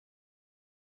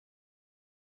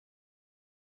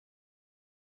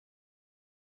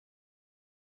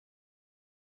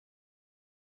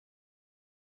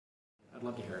I'd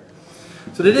love to hear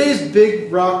it. So today's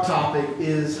big rock topic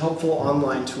is helpful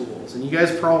online tools. And you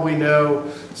guys probably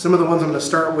know some of the ones I'm going to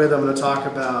start with. I'm going to talk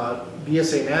about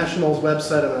BSA National's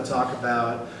website. I'm going to talk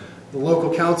about the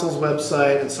local council's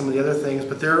website and some of the other things.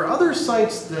 But there are other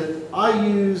sites that I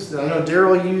use, that I know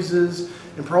Daryl uses,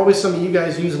 and probably some of you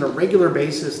guys use on a regular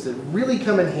basis that really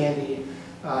come in handy,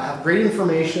 have great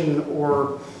information,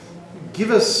 or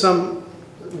give us some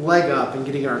leg up in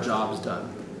getting our jobs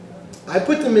done. I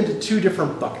put them into two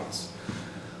different buckets.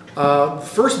 The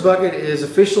first bucket is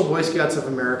official Boy Scouts of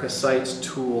America sites,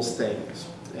 tools, things.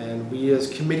 And we as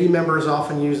committee members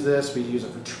often use this. We use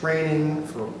it for training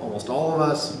for almost all of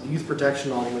us, youth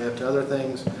protection all the way up to other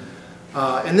things.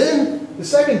 And then the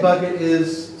second bucket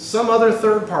is some other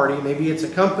third party, maybe it's a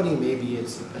company, maybe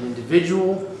it's an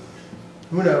individual,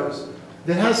 who knows,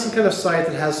 that has some kind of site,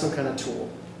 that has some kind of tool.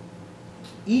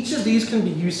 Each of these can be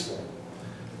useful.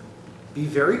 Be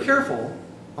very careful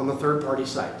on the third-party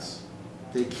sites.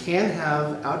 They can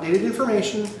have outdated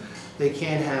information, they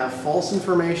can have false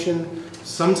information,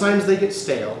 sometimes they get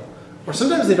stale, or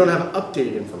sometimes they don't have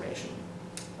updated information.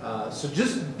 So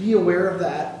just be aware of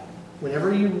that.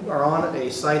 Whenever you are on a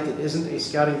site that isn't a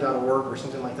scouting.org or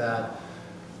something like that,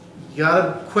 you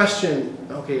gotta question,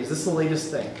 okay, is this the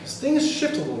latest thing? Because things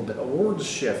shift a little bit, awards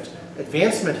shift,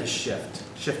 advancement has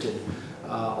shifted.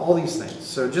 All these things.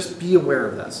 So just be aware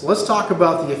of that. So let's talk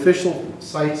about the official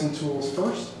sites and tools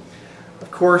first.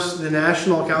 Of course, the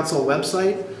National Council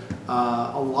website.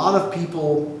 A lot of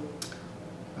people,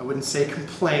 I wouldn't say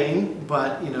complain,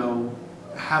 but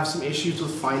have some issues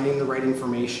with finding the right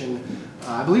information.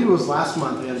 I believe it was last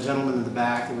month we had a gentleman in the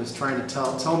back that was trying to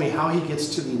tell me how he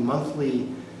gets to the monthly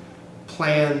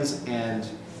plans and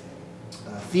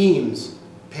themes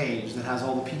page that has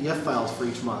all the PDF files for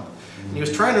each month. And he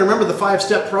was trying to remember the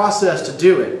 5-step process to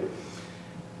do it.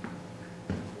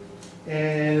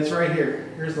 And it's right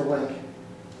here. Here's the link.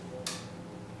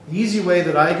 The easy way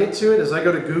that I get to it is I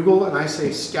go to Google and I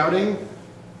say Scouting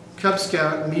Cub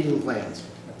Scout meeting plans.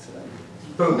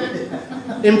 Boom.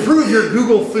 Improve your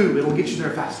Google food. It'll get you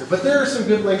there faster. But there are some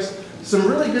good links, some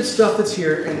really good stuff that's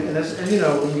here. And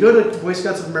when you go to Boy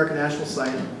Scouts of America National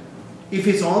site, if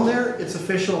it's on there, it's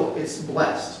official, it's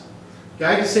blessed.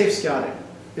 Guide to Safe Scouting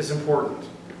is important.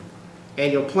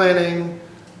 Annual planning,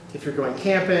 if you're going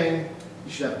camping,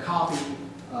 you should have a copy.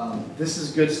 This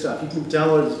is good stuff. You can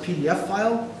download it as a PDF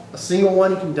file, a single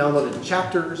one. You can download it in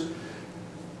chapters.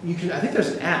 I think there's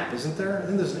an app, isn't there? I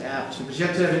think there's an app too, but you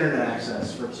have to have internet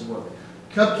access for it to work.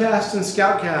 Cubcast and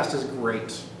Scoutcast is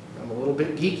great. I'm a little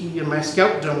bit geeky in my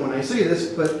scoutdom when I say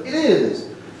this, but it is.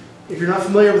 If you're not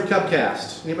familiar with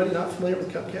Cubcast, anybody not familiar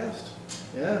with Cubcast?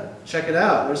 Yeah, check it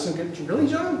out. There's some good, really,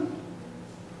 John?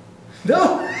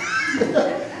 No,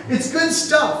 it's good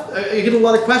stuff. I get a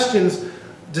lot of questions.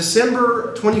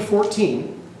 December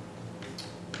 2014,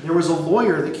 there was a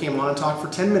lawyer that came on and talked for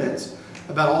 10 minutes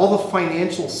about all the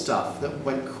financial stuff that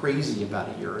went crazy about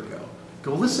a year ago.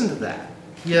 Go listen to that.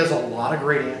 He has a lot of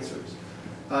great answers.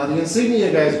 The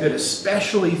insignia guy is good,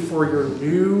 especially for your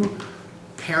new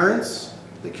parents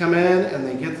that come in and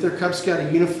they get their Cub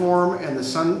Scout uniform and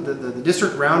the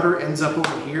district rounder ends up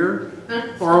over here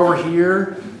or over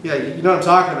here. Yeah, you know what I'm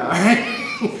talking about,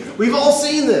 right? We've all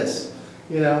seen this,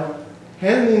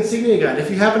 Hand the insignia guide. If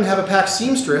you happen to have a pack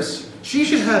seamstress, she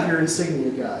should have your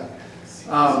insignia guide.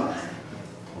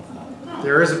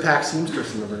 There is a pack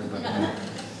seamstress in the room.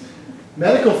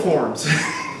 Medical forms.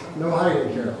 No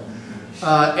hiding, Carol.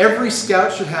 Every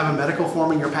scout should have a medical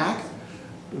form in your pack.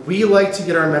 We like to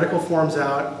get our medical forms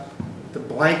out, the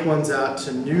blank ones out,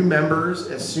 to new members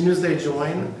as soon as they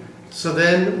join. So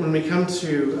then when we come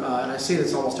to, and I say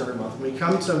this almost every month, when we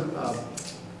come to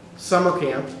summer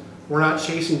camp, we're not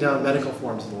chasing down medical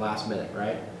forms at the last minute,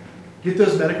 right? Get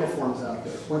those medical forms out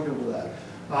there. Point people to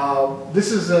that.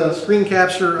 This is a screen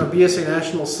capture of BSA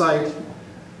National site.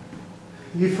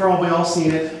 You've probably all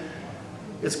seen it.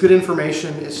 It's good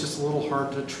information. It's just a little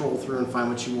hard to troll through and find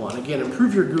what you want. Again,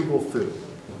 improve your Google food.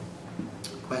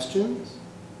 Questions?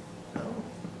 No?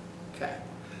 Okay.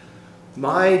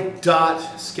 My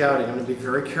dot scouting. I'm going to be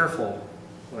very careful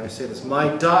when I say this.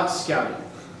 My dot scouting.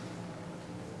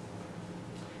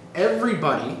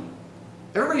 Everybody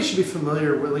should be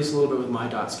familiar with at least a little bit with My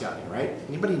Dot Scouting, right?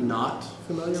 Anybody not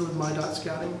familiar with My Dot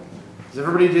Scouting? Because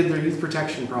everybody did their youth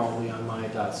protection probably on My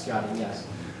Dot Scouting, yes.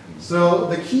 So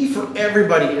the key for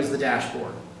everybody is the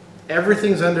dashboard.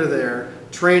 Everything's under there.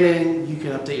 Training, you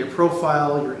can update your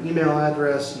profile, your email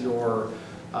address, your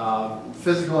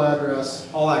physical address,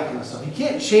 all that kind of stuff. You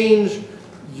can't change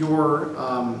your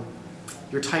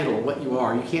title, what you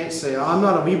are. You can't say, oh, I'm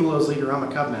not a Webelos leader, I'm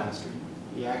a Cub Master.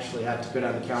 You actually have to go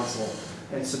down to council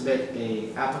and submit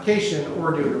a application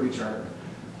or do a recharter.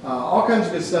 All kinds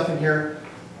of good stuff in here.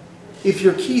 If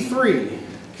you're Key 3,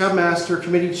 Cub Master,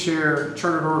 Committee Chair,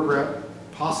 Chartered Org Rep,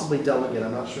 possibly Delegate,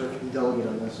 I'm not sure if you can delegate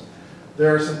on this.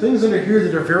 There are some things under here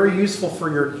that are very useful for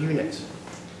your unit.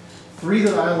 3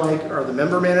 that I like are the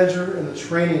Member Manager and the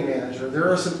Training Manager.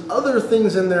 There are some other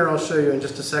things in there I'll show you in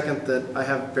just a second that I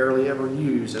have barely ever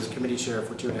used as Committee Chair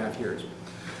for 2.5 years.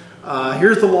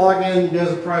 Here's the login. You guys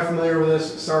are probably familiar with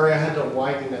this. Sorry, I had to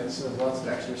widen it, so there's lots of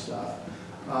extra stuff.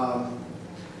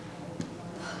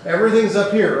 Everything's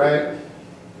up here, right?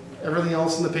 Everything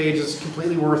else on the page is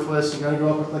completely worthless. You gotta go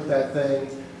up and click that thing.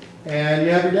 And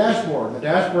you have your dashboard. The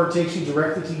dashboard takes you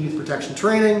directly to youth protection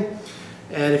training.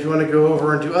 And if you want to go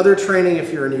over and do other training,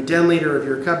 if you're a new den leader, if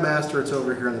you're a Cub Master, it's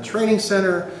over here in the training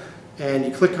center. And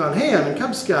you click on, hey, I'm in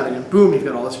Cub Scouting, and boom, you've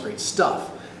got all this great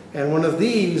stuff. And one of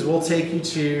these will take you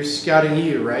to Scouting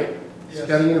U, right? Yes.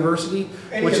 Scouting University,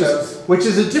 which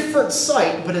is a different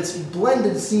site, but it's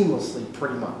blended seamlessly,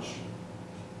 pretty much.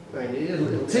 I mean,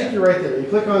 it'll take you right there. You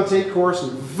click on Take Course,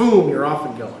 and boom, you're off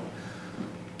and going.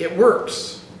 It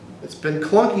works. It's been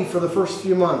clunky for the first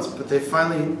few months, but they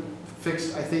finally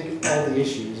fixed, I think, all the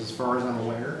issues as far as I'm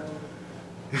aware.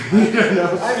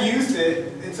 I've used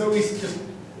it. It's always just...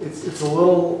 It's a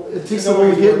little, it takes a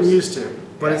little getting used to,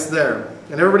 but it's there.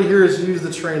 And everybody here has used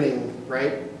the training,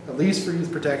 right? At least for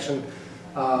youth protection.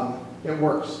 It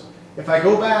works. If I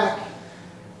go back,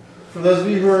 for those of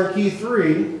you who are in Key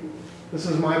 3, this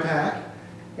is my pack,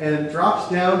 and it drops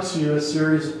down to a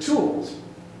series of tools.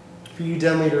 For you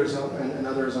den leaders and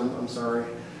others, I'm sorry.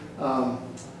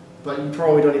 But you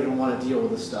probably don't even want to deal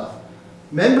with this stuff.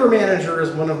 Member Manager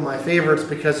is one of my favorites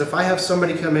because if I have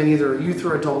somebody come in, either a youth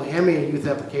or adult, hand me a youth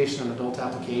application, an adult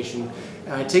application,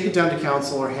 and I take it down to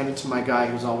council or hand it to my guy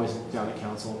who's always down at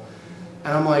council,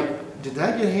 and I'm like, did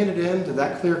that get handed in? Did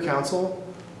that clear council?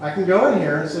 I can go in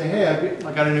here and say, hey,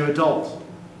 I got a new adult.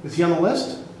 Is he on the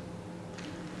list?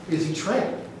 Is he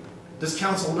trained? Does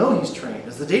council know he's trained?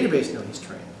 Does the database know he's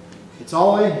trained? It's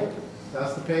all in here.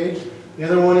 That's the page. The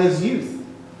other one is youth.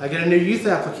 I get a new youth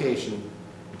application.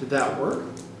 Did that work?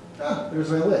 Ah, there's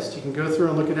my list. You can go through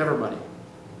and look at everybody.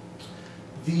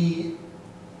 The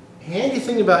handy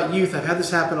thing about youth, I've had this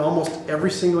happen almost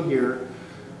every single year.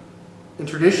 In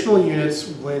traditional units,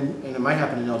 and it might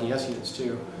happen in LDS units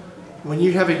too, when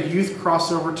you have a youth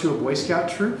crossover to a Boy Scout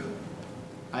troop,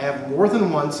 I have more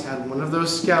than once had one of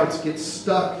those scouts get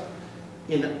stuck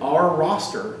in our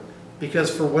roster because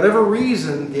for whatever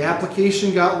reason, the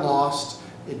application got lost,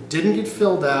 it didn't get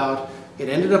filled out, it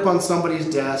ended up on somebody's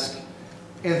desk,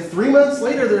 and 3 months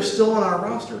later, they're still on our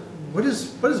roster. What is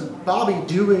Bobby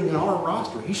doing in our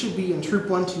roster? He should be in Troop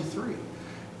 123.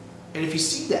 And if you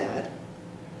see that,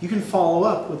 you can follow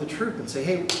up with the troop and say,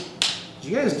 hey, did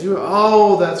you guys do it?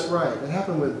 Oh, that's right. It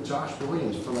happened with Josh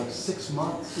Williams for like 6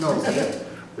 months. No,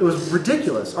 it was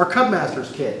ridiculous. Our Cub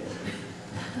Master's kid.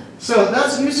 So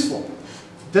that's useful.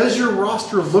 Does your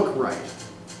roster look right?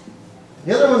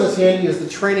 The other one that's handy is the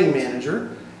Training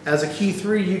Manager. As a Key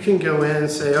 3, you can go in and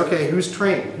say, okay, who's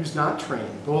trained, who's not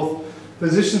trained? Both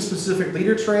position-specific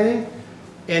leader training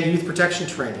and youth protection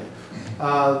training.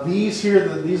 These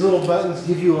little buttons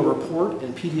give you a report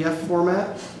in PDF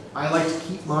format. I like to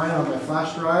keep mine on my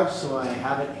flash drive so I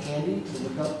have it handy to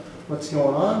look up what's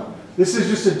going on. This is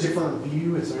just a different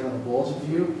view. It's like a bulletin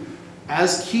view.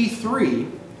 As Key 3,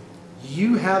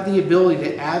 you have the ability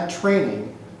to add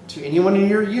training to anyone in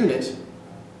your unit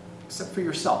except for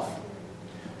yourself.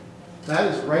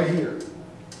 That is right here.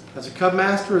 As a Cub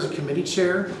Master, as a committee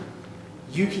chair,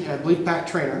 you can, I believe, pack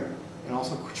trainer, and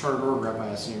also Chartered Org Rep, I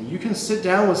assume. You can sit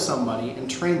down with somebody and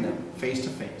train them face to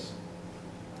face,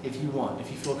 if you want,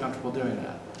 if you feel comfortable doing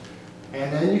that.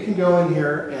 And then you can go in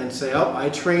here and say, oh, I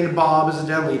trained Bob as a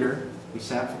den leader. We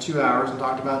sat for 2 hours and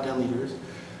talked about den leaders.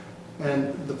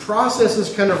 And the process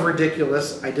is kind of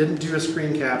ridiculous. I didn't do a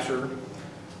screen capture,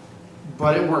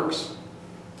 but it works.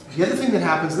 The other thing that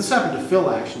happens, this happened to Phil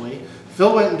actually.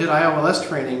 Phil went and did IOLS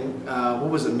training, what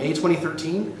was it, May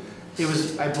 2013? It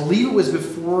was, I believe it was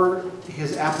before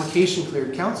his application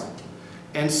cleared council.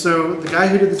 And so the guy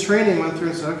who did the training went through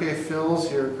and said, okay, Phil's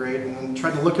here, great, and then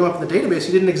tried to look him up in the database,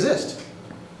 he didn't exist.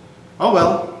 Oh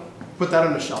well, put that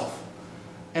on the shelf.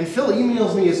 And Phil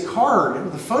emails me his card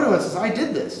with a photo and says, I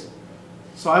did this.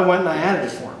 So I went and I added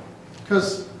it for him.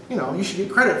 Because, you know, you should get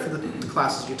credit for the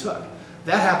classes you took.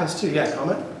 That happens too, yeah,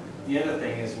 comment? The other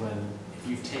thing is when, if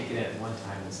you've taken it one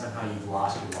time and somehow you've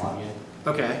lost your login.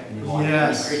 Okay, And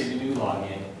yes. you created a new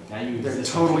login, now you They're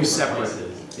exist totally in separate.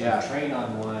 places. Yeah. You train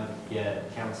on one,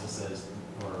 yet council says,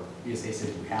 or BSA says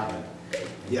you haven't.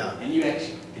 Yeah. And you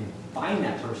actually can find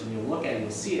that person, you'll look at it, you'll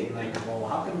see it, and like, well,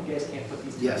 how come you guys can't put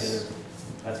these two Yes. together?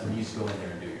 That's when you just go in there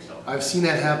and do it yourself. I've seen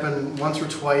that happen once or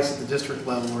twice at the district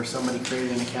level where somebody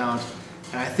created an account.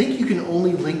 And I think you can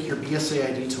only link your BSA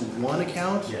ID to one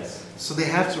account. Yes. So they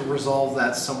have to resolve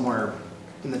that somewhere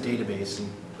in the database, and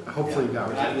hopefully you got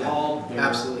rid of I it. called their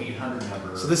Absolutely. 800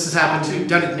 number. So this has happened to,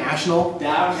 done it national?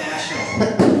 Down national.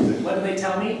 What do they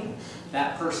tell me?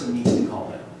 That person needs to call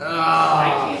them.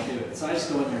 I can't do it, so I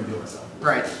just go in there and do it myself.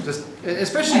 Right, just,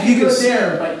 especially I if you can can do it see.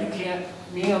 there, but you can't,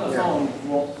 me on the Yeah. phone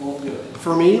won't do it.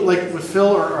 For me, like with Phil,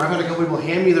 or I've had a couple people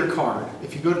hand me their card.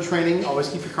 If you go to training, always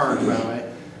keep your card, by the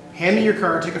way. Hand me your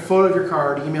card, take a photo of your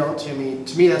card, email it to me.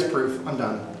 To me, that's proof. I'm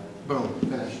done. Boom,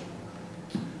 finished.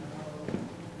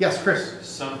 Yes, Chris.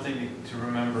 Something to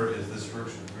remember is this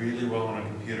works really well on a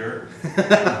computer,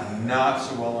 not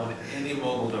so well on any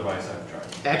mobile device I've tried.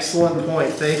 Excellent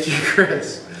point. Thank you,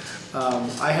 Chris.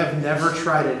 I have never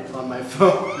tried it on my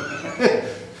phone.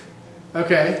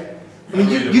 Okay. I mean,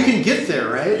 you can get there,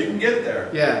 You right? can get there,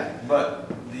 Yeah. but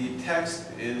the text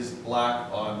is black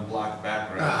on black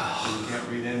background, so you can't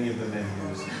read any of the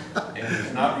menus, and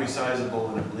it's not resizable,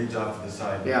 and it bleeds off to the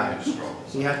side. Yeah. And you scroll.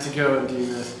 You have to go and do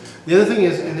this. The other thing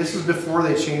is, and this was before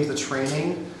they changed the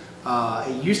training,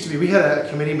 it used to be, we had a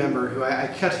committee member who I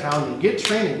kept hounding, get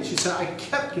training. She said, I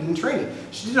kept getting training.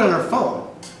 She did it on her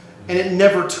phone, and it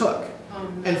never took.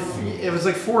 And it was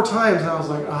like 4 times, and I was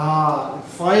like, and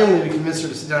finally we convinced her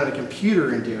to sit down at a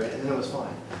computer and do it, and it was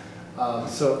fine.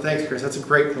 So thanks, Chris. That's a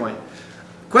great point.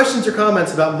 Questions or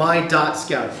comments about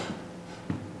my.scouting?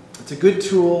 It's a good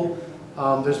tool.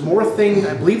 There's more things,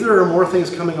 I believe there are more things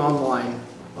coming online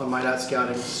on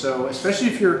my.scouting. So especially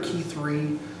if you're a Key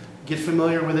 3, get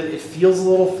familiar with it. It feels a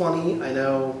little funny, I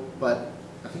know, but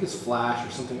I think it's Flash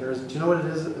or something. Or do you know what it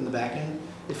is in the back end?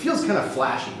 It feels kind of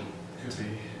flashy. Could be.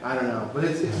 I don't know, but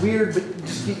it's weird, but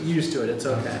just get used to it. It's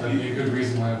okay. That'd be a good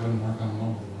reason why it wouldn't work on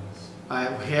mobile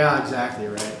device. Yeah, exactly,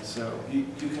 right. So, You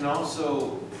can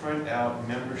also print out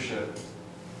membership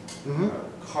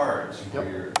cards for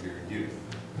Yep. your youth.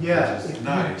 yeah, Which is if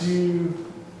nice. you do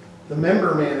the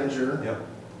member manager, Yep.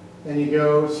 and you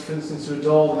go, for instance, to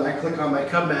adult, and I click on my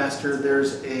Cub Master,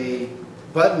 there's a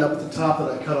button up at the top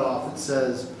that I cut off that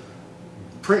says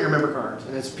print your member cards,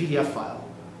 and it's a PDF file.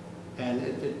 And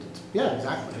yeah,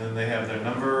 exactly. And then they have their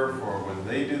number for when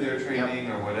they do their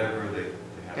training or whatever they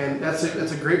have. And that's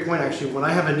a great point, actually. When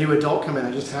I have a new adult come in,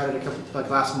 I just had it like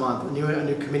last month, a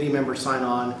new committee member sign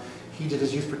on. He did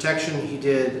his youth protection, he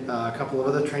did a couple of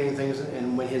other training things,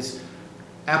 and when his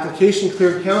application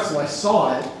cleared council, I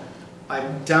saw it. I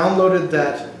downloaded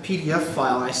that PDF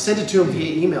file and I sent it to him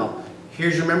via email.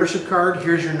 Here's your membership card,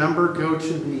 here's your number, go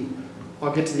to the,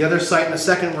 I'll get to the other site in a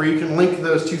second where you can link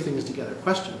those two things together.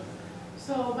 Question?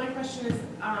 So my question is,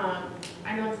 I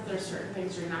know that there's certain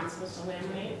things you're not supposed to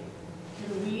laminate.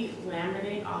 Can we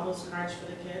laminate all those cards for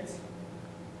the kids?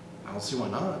 I don't see why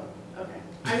not. Okay.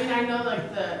 I mean, I know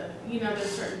like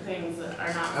there's certain things that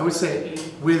are not. I would say,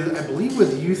 I believe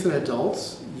with youth and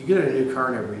adults, you get a new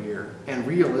card every year. And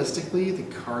realistically, the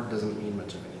card doesn't mean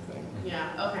much of anything.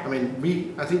 Yeah, okay. I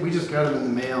mean, I think we just got them in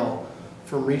the mail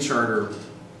from Recharter.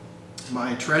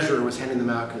 My treasurer was handing them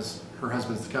out because her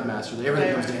husband's the Cub Master.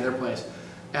 Everything comes to their place.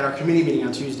 At our committee meeting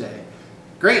on Tuesday.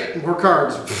 Great, more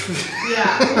cards.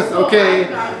 Yeah. So Okay. I've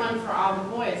got one for all the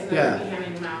boys, and Yeah. I'm gonna be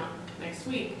handing them out next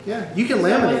week. Yeah, you can So I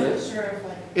laminate wasn't it. sure if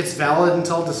like. It's valid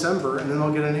until December, and then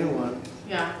they'll get a new one.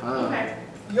 Yeah. Oh. Okay.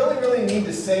 You only really need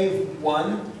to save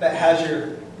one that has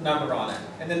your number on it.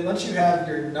 And then once you have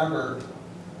your number,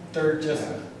 they're just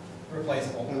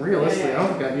replaceable. And realistically, I don't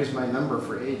think I've used my number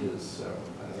for ages, so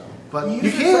I don't know. But You you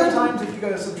use it can. sometimes if you go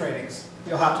to some trainings.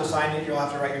 You'll have to sign it, you'll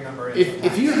have to write your number in.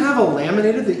 If you have a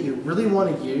laminated that you really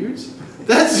want to use,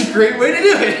 that's a great way to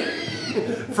do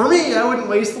it. For me, I wouldn't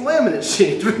waste the laminate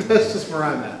sheet, but that's just where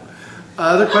I'm at.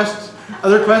 Other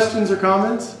questions or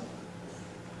comments?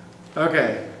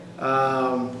 Okay.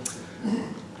 I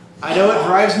know it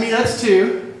drives me nuts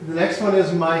too. The next one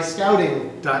is my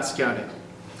scouting.scouting.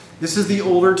 This is the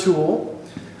older tool.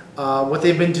 What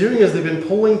they've been doing is they've been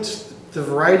pulling the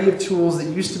variety of tools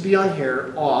that used to be on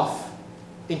here off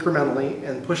incrementally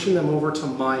and pushing them over to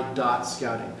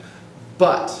my.scouting.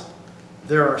 But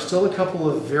there are still a couple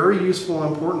of very useful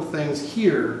and important things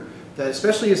here that,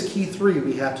 especially as Key 3,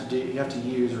 you have to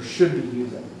use or should be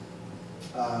using.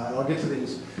 And I'll get to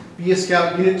these. Be a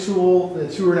Scout unit tool, the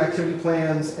tour and activity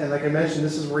plans, and like I mentioned,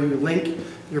 this is where you link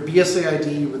your BSA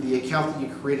ID with the account that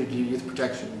you created to youth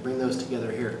protection. You bring those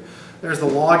together here. There's the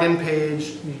login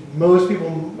page. Most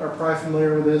people are probably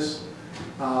familiar with this.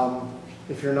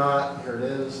 If you're not, here it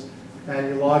is. And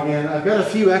you log in. I've got a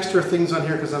few extra things on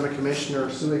here because I'm a commissioner,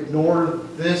 so ignore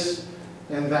this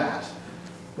and that.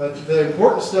 But the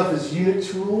important stuff is unit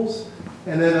tools.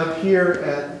 And then up here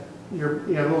at your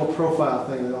little profile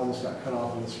thing that almost got cut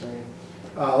off on the screen.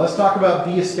 Let's talk about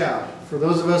Be a Scout. For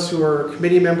those of us who are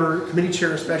committee member, committee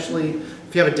chair especially,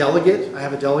 if you have a delegate, I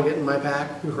have a delegate in my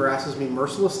pack who harasses me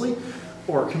mercilessly,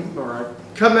 or a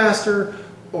Cub Master,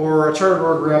 or a chartered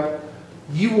org rep,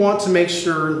 you want to make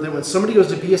sure that when somebody goes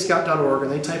to beascout.org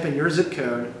and they type in your zip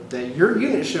code, that your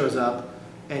unit shows up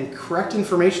and correct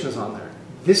information is on there.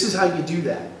 This is how you do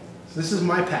that. So this is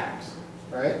my packs,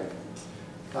 right?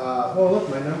 Oh look,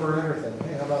 my number and everything.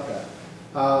 Hey, how about that?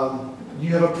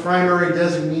 You have a primary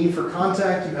designee for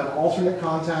contact. You have alternate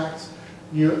contacts.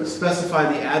 You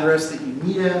specify the address that you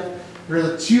meet at. Here are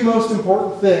the two most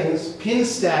important things. PIN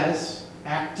status,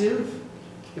 active.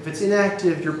 If it's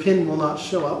inactive, your PIN will not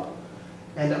show up.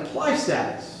 And apply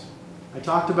status. I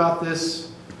talked about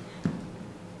this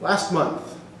last month.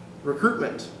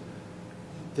 Recruitment.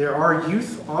 There are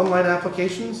youth online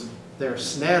applications. They're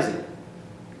snazzy.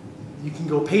 You can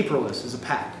go paperless as a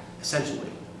pack, essentially.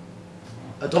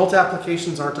 Adult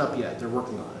applications aren't up yet. They're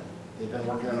working on it. They've been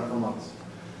working on it for months.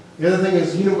 The other thing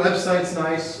is, unit website's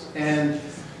nice. And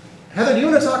Heather, do you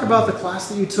want to talk about the class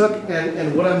that you took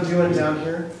and what I'm doing down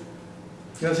here?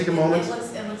 You want to take a moment? It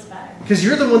looks better. Because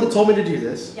you're the one that told me to do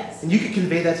this. Yes. And you could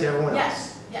convey that to everyone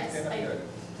else. Yes, yes.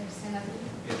 Stand up.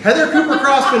 Heather Cooper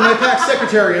Crossman, my PAC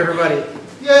secretary, everybody.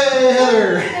 Yay,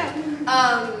 Heather!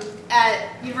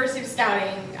 At University of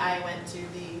Scouting, I went to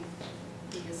the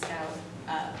Be a Scout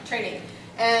training.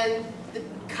 And the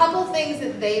couple things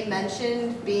that they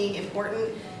mentioned being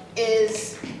important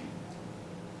is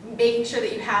making sure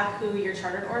that you have who your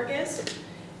chartered org is,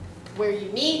 where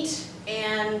you meet,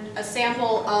 and a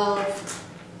sample of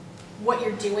what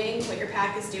you're doing, what your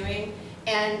PAC is doing.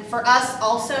 And for us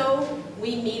also,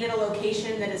 we meet at a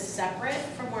location that is separate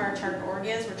from where our chartered org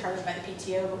is. We're chartered by the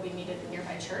PTO, but we meet at a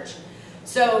nearby church.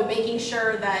 So making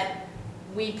sure that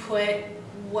we put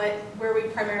where we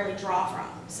primarily draw from.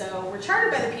 So we're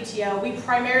chartered by the PTO. We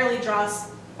primarily draw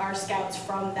our scouts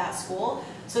from that school,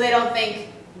 so they don't think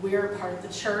we're part of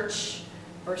the church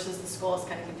versus the school. Is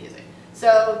kind of confusing.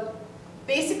 So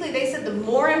basically, they said the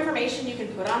more information you can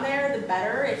put on there, the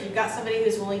better. If you've got somebody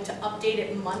who's willing to update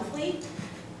it monthly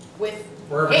with,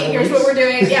 hey, here's what we're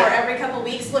doing, yeah, or every couple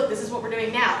weeks, look, this is what we're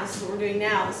doing now, this is what we're doing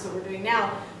now, this is what we're doing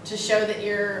now, to show that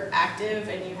you're active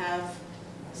and you have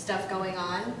stuff going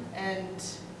on. And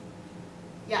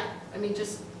yeah, I mean,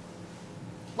 just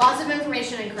lots of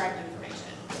information and correct information.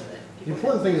 So that the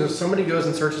important thing is if somebody goes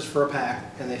and searches for a PAC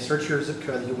and they search your zip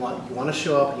code, you want to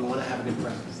show up and you want to have a good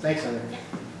presence. Thanks, Heather.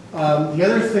 The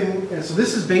other thing, and so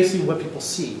this is basically what people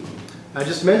see. I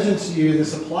just mentioned to you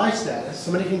this apply status.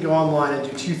 Somebody can go online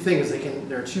and do two things.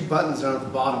 There are two buttons down at the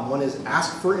bottom. One is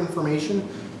ask for information,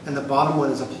 and the bottom one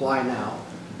is apply now.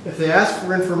 If they ask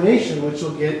for information, what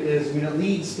you'll get is unit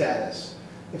lead status.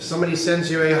 If somebody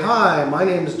sends you a, hi, my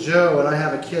name is Joe, and I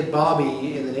have a kid,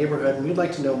 Bobby, in the neighborhood, and we'd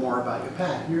like to know more about your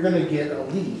PAC, you're going to get a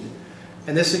lead.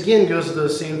 And this, again, goes to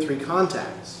those same three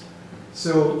contacts.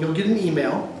 So you'll get an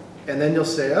email, and then you'll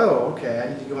say, oh, okay, I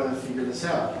need to go in and figure this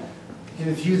out. You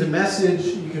can view the message,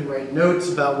 you can write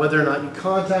notes about whether or not you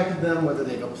contacted them, whether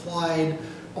they've applied,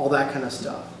 all that kind of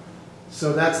stuff.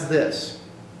 So that's this.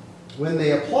 When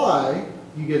they apply,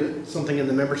 you get something in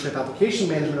the membership application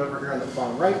management over here on the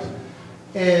bottom right,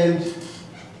 and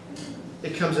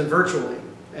it comes in virtually.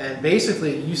 And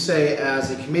basically, you say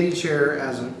as a committee chair,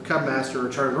 as a Cub Master or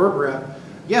chartered org rep,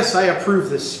 yes, I approve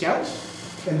this scout,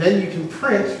 and then you can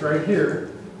print right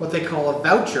here what they call a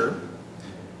voucher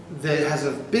that has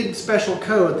a big special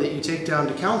code that you take down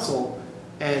to council,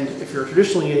 and if you're a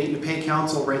traditional unit, you pay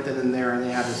council right then and there, and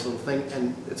they have this little thing,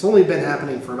 and it's only been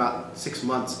happening for about 6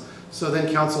 months. So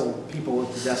then council people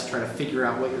at the desk try to figure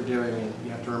out what you're doing, and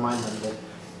you have to remind them that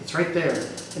it's right there,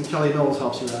 and Kelly Knowles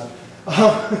helps you out.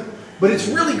 But it's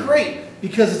really great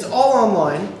because it's all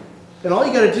online, and all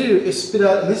you got to do is spit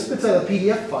out, and this spits out a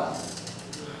PDF file.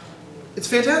 It's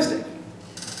fantastic.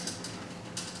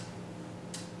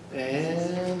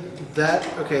 And that,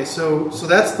 okay, so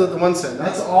that's the one set.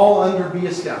 That's all under Be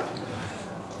a Scout.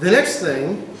 The next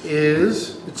thing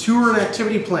is the tour and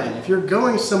activity plan. If you're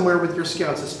going somewhere with your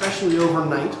scouts, especially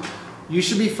overnight, you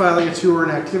should be filing a tour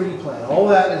and activity plan. All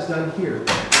that is done here.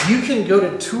 You can go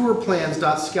to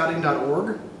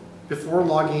tourplans.scouting.org before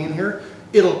logging in here.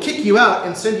 It'll kick you out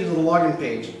and send you to the login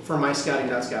page for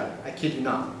myscouting.scouting. I kid you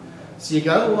not. So you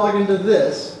got to log into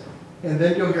this and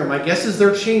then go here. My guess is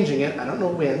they're changing it. I don't know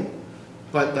when,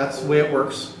 but that's the way it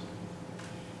works.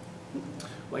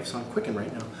 Life's on Quicken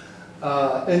right now.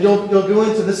 And you'll go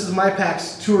into, this is my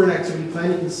PAC's tour and activity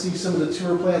plan. You can see some of the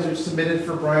tour plans we've submitted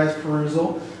for Brian's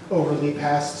perusal over the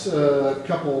past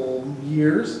couple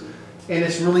years. And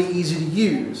it's really easy to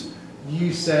use.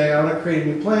 You say, I want to create a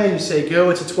new plan. You say, go.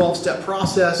 It's a 12-step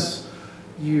process.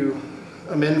 You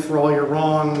amend for all your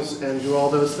wrongs and do all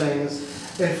those things.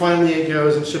 And finally it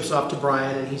goes and ships off to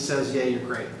Brian, and he says, yeah, you're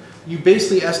great. You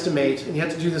basically estimate, and you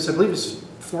have to do this, I believe it's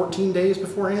 14 days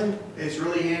beforehand. It's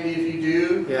really handy if you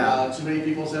do. Yeah. Too many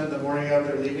people said the morning of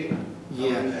they're leaving.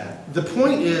 Yeah. The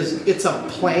point is, it's a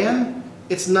plan.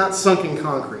 It's not sunk in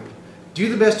concrete. Do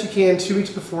the best you can 2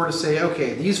 weeks before to say,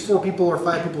 okay, these 4 people or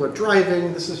 5 people are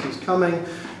driving. This is who's coming.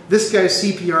 This guy's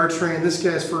CPR trained. This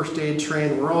guy's first aid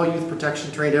trained. We're all youth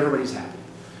protection trained. Everybody's happy.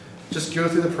 Just go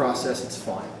through the process. It's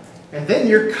fine. And then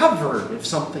you're covered if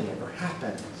something ever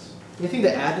happens. Anything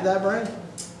to add to that, Brian?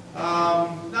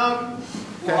 No.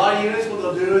 Okay. A lot of units, what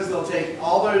they'll do is they'll take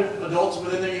all the adults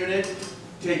within their unit,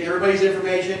 take everybody's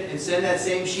information, and send that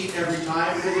same sheet every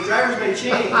time, because the drivers may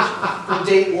change from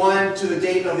date 1 to the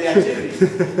date of the activity.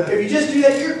 If you just do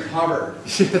that, you're covered.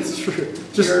 Yeah, that's true.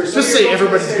 Just You're say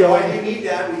everybody's say, going. Why do you need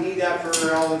that? We need that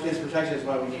for all the kids' protection. Is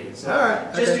why we need it. So All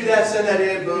right. just Okay. do that, send that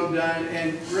in, boom, done.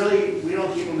 And really, we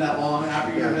don't keep them that long.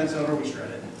 After your event's over, we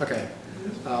shred it. Okay.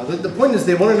 The point is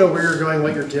they want to know where you're going,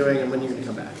 what you're doing, and when you're going to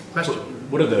come back. Question?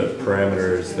 What are the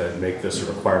parameters that make this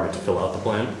a requirement to fill out the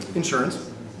plan? Insurance.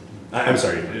 I'm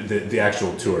sorry, the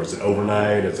actual tour. Is it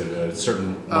overnight? Is it a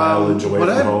certain mileage away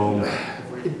from home?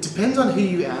 It depends on who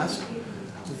you ask.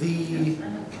 The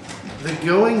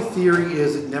going theory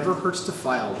is it never hurts to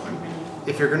file one.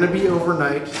 If you're going to be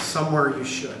overnight somewhere, you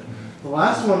should. The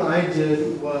last one I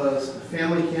did was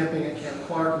family camping at Camp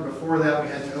Clark, and before that we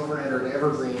had an overnighter at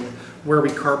Evergreen where we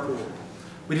carpooled.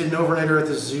 We did an overnighter at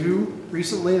the zoo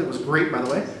recently. It was great, by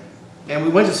the way. And we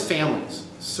went as families.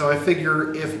 So I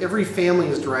figure if every family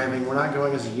is driving, we're not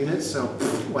going as a unit, so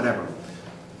whatever.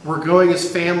 We're going as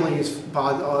families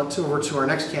over to our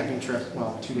next camping trip,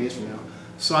 well, 2 days from now.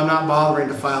 So I'm not bothering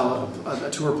to file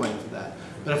a tour plan for that.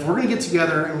 But if we're going to get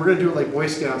together and we're going to do it like Boy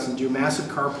Scouts and do massive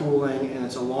carpooling and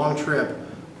it's a long trip,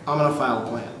 I'm going to file a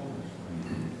plan.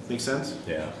 Make sense?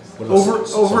 Yeah. What about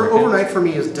summer camp? Overnight for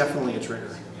me is definitely a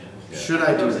trigger. Yeah. Should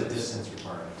I do There's a this? distance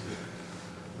required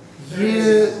too.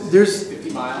 Yeah, there's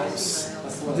 50 miles.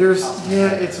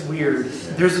 it's weird.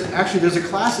 There's a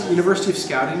class at University of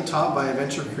Scouting taught by a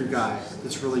venture crew guy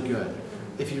that's really good.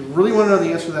 If you really want to know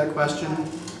the answer to that question,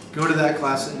 go to that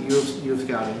class at U of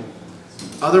Scouting.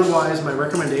 Otherwise, my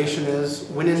recommendation is,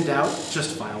 when in doubt,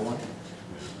 just file one.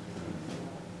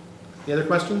 Any other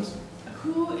questions?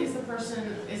 Who is the person,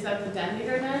 is that the den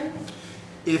leader then?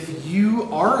 If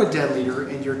you are a den leader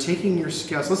and you're taking your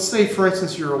scouts, let's say for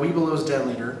instance you're a Webelos den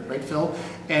leader, right Phil?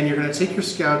 And you're going to take your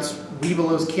scouts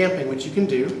Webelos camping, which you can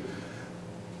do,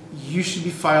 you should be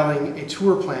filing a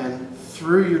tour plan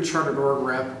through your chartered org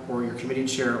rep or your committee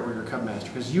chair or your cub master.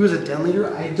 Because you as a den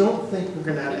leader, I don't think we're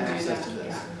going to have access to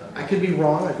this. I could be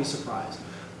wrong, I'd be surprised.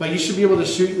 But you should be able to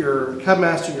shoot your cub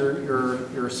master,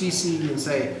 your CC and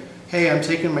say, hey, I'm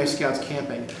taking my scouts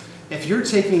camping. If you're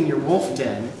taking your wolf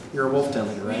den, you're a wolf den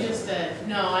leader, right? We just did.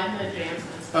 No, I'm the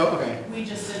advancements. Oh, okay. We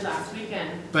just did last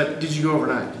weekend. But did you go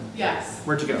overnight? Yes.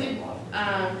 Where'd you go?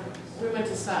 We went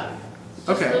to Sub.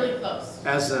 Okay. Just really close.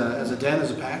 As a den,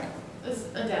 as a pack? It's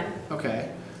a den.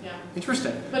 Okay. Yeah.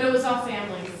 Interesting. But it was all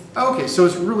families. Okay, so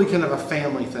it's really kind of a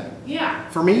family thing. Yeah.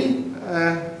 For me,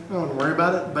 I wouldn't worry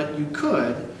about it, but you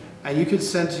could, and you could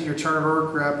send to your charter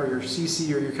org rep or your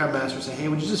CC or your cub master and say, hey,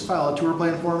 would you just file a tour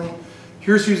plan for me?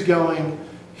 Here's who's going,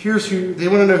 here's who, they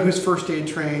want to know who's first aid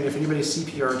trained, if anybody's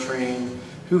CPR trained,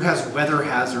 who has weather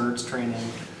hazards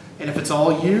training, and if it's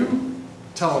all you,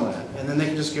 tell them that. And then they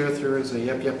can just go through and say,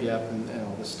 yep, and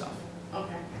all this stuff.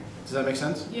 Okay. Does that make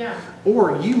sense? Yeah.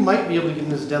 Or you might be able to get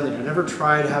in as a den leader. I never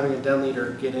tried having a den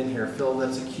leader get in here. Phil,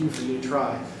 that's a cue for you to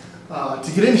try.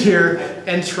 To get in here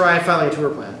and try filing a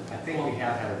tour plan. I think we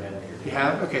have had a den leader. You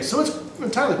have? Okay, so it's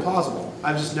entirely plausible.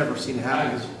 I've just never seen it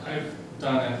happen. I've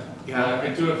done it. Yeah. I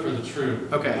do it for the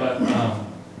troop. Okay. But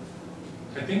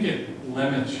I think it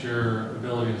limits your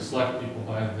ability to select people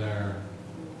by their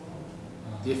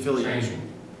The affiliation.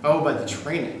 training. Oh, by the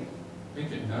training. I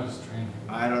think it knows training.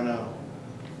 I don't know.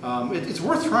 It's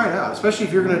worth trying out, especially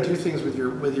if you're going to do things with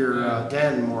your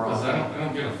den more Because often. I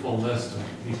don't get a full list of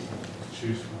people to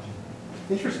choose from.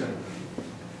 Interesting.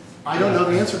 I don't know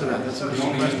the answer to that. That's an You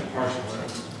interesting only question. get a partial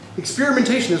list.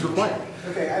 Experimentation is required.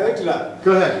 Okay, I looked it up.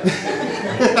 Go ahead.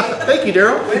 Thank you,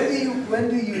 Daryl. When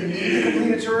do you need to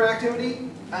complete a tour activity?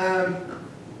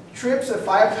 Trips of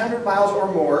 500 miles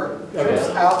or more, trips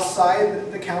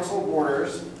outside the council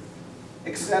borders,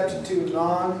 except to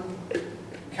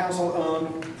non-council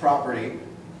owned property,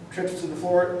 trips to the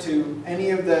floor to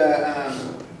any of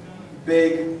the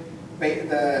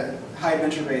the high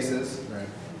adventure bases, Right.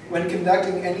 when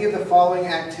conducting any of the following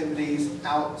activities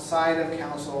outside of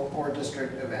council or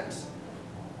district events.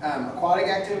 Aquatic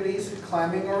activities,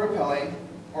 climbing or rappelling,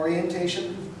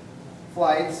 orientation,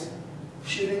 flights,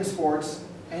 shooting sports,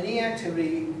 any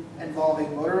activity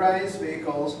involving motorized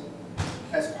vehicles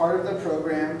as part of the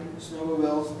program,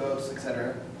 snowmobiles, boats,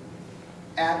 etc.,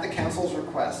 at the council's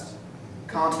request.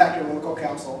 Contact your local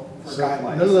council for So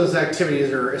guidelines. none of those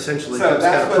activities are essentially So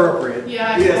that's what- appropriate,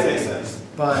 Yeah. ESA says.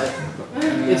 but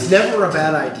it's never a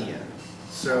bad idea.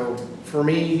 So for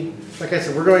me, like I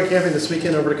said, we're going camping this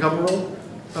weekend over to Cumberland.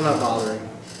 I'm not bothering.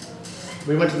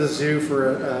 We went to the zoo for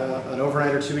an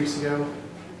overnight or 2 weeks ago.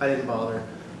 I didn't bother.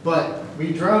 But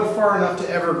we drove far enough to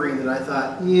Evergreen that I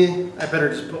thought, I better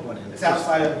just put one in. It's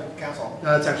outside of council.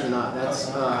 No, it's actually not. That's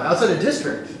outside of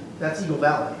district. That's Eagle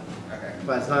Valley, Okay.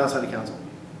 but it's not outside of council.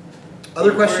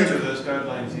 Other questions? According to those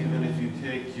guidelines, even if you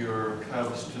take your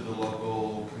cubs to the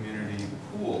local community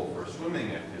pool for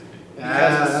swimming activity.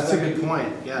 That's a good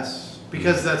point. Yes,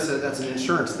 because that's an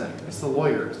insurance thing. It's the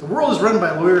lawyers. The world is run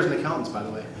by lawyers and accountants, by the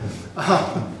way.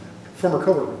 Former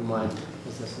coworker of mine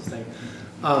was this thing.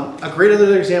 A great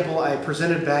other example I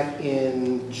presented back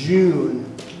in June.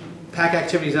 PAC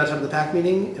activities outside of the PAC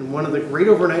meeting, and one of the great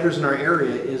overnighters in our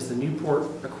area is the Newport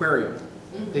Aquarium.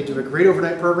 They do a great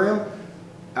overnight program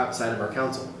outside of our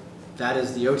council. That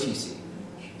is the OTC.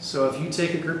 So if you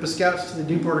take a group of scouts to the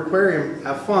Newport Aquarium,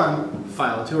 have fun,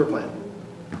 file a tour plan.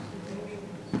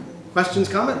 Questions,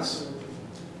 comments?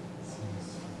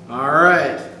 All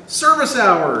right, service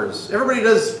hours. Everybody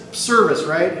does service,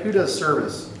 right? Who does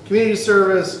service? Community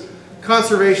service,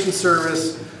 conservation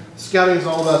service, scouting is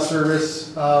all about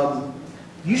service.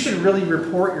 You should really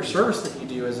report your service that you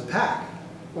do as a PAC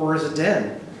or as a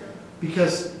den,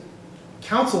 because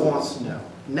council wants to know,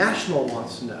 national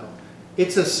wants to know.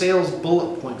 It's a sales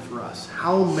bullet point for us.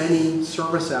 How many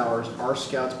service hours our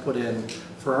scouts put in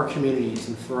for our communities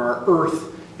and for our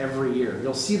earth every year.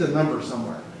 You'll see the number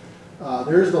somewhere.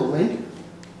 There's the link.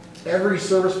 Every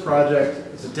service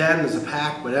project, as a den, as a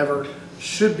PAC, whatever,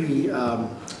 should be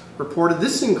reported.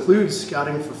 This includes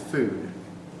scouting for food.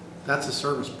 That's a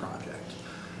service project.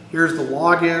 Here's the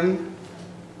login,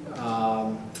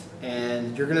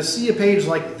 and you're going to see a page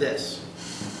like this.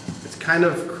 It's kind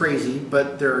of crazy,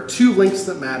 but there are two links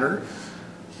that matter.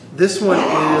 This one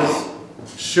is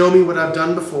show me what I've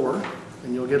done before,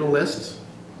 and you'll get a list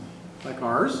like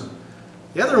ours.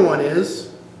 The other one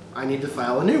is I need to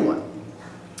file a new one,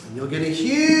 and you'll get a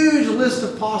huge list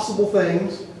of possible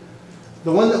things.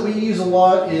 The one that we use a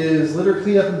lot is litter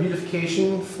cleanup and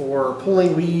beautification for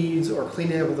pulling weeds or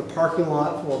cleaning up the parking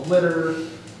lot full of litter.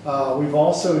 We've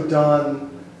also done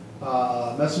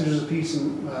Messengers of Peace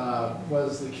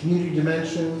was the community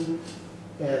dimension,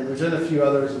 and we've done a few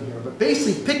others in here. But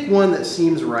basically pick one that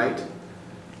seems right,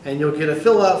 and you'll get a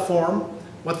fill out form.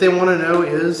 What they want to know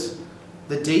is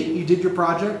the date you did your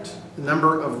project, the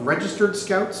number of registered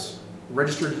scouts,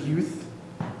 registered youth.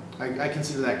 I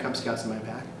consider that Cub Scouts in my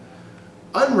pack.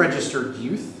 Unregistered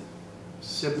youth,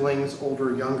 siblings,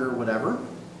 older, younger, whatever,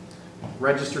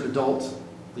 registered adult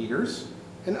leaders,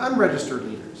 and unregistered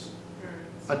leaders,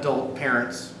 adult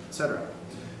parents, etc.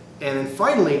 And then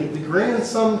finally, the grand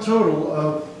sum total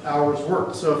of hours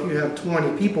worked. So if you have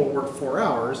 20 people work 4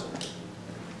 hours,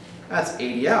 that's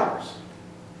 80 hours.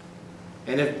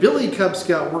 And if Billy Cub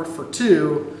Scout worked for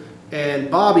 2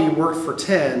 and Bobby worked for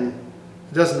 10,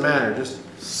 it doesn't matter. Just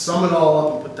sum it all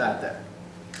up and put that there.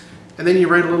 And then you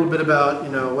write a little bit about,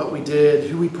 what we did,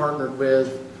 who we partnered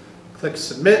with, click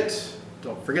submit,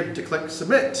 don't forget to click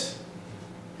submit,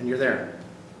 and you're there.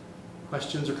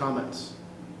 Questions or comments?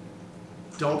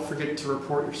 Don't forget to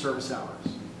report your service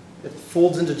hours. It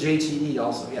folds into JTE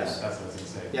also, yes. That's what I was going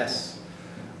to say. Yes.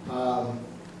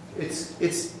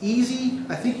 It's easy.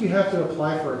 I think you have to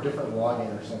apply for a different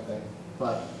login or something,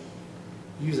 but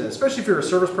use that, especially if you're a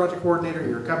service project coordinator,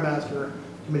 you're a Cub Master,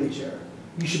 committee chair.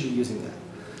 You should be using that.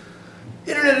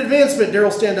 Internet advancement,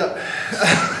 Daryl, stand up.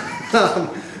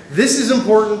 This is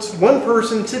important. One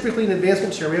person, typically an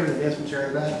advancement chair, we have an advancement chair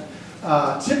in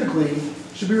that, typically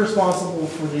should be responsible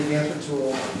for the advancement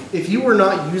tool. If you are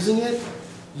not using it,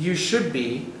 you should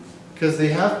be, because they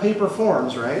have paper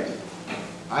forms, right?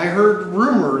 I heard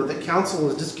rumor that council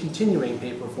is discontinuing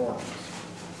paper forms.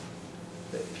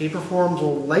 That paper forms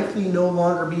will likely no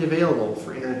longer be available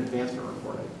for internet advancement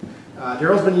reporting.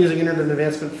 Daryl's been using internet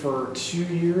advancement for 2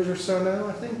 years or so now,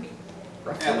 I think.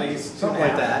 Roughly. At least. Something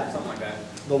like that. Something like that.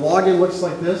 The login looks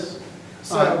like this.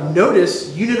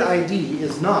 Notice unit ID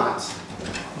is not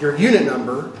your unit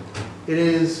number. It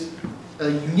is a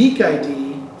unique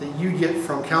ID that you get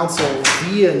from council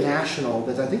via national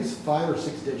that I think is 5 or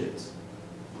 6 digits.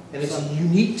 And it's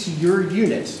unique to your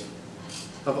unit.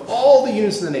 of all the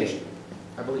units in the nation,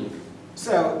 I believe.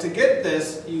 So to get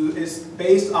this, it's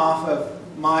based off of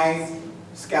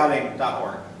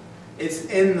myscouting.org. It's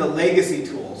in the legacy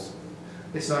tools.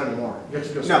 It's not anymore. You have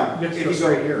to go No, straight, you have to if go you go-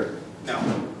 straight here.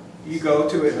 No, you go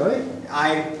to it. Really?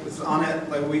 I was on it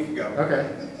like a week ago. Okay.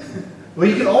 Well,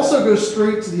 you can also go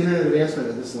straight to the Internet Advancement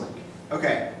at this link.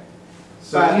 Okay,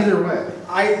 So But- either way,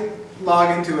 I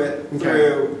log into it Okay.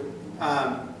 through,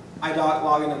 I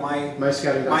log into my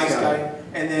myscouting.scouting. scouting,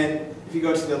 and then if you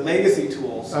go to the legacy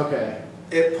tools, Okay.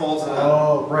 it pulls it up.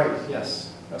 Oh, right, yes.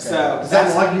 Okay. So Does that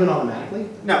that's- log you in automatically?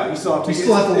 No, you still have to. You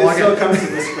still have to log It still in. comes to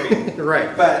the screen, You're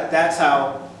right. but that's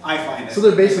how I find it. So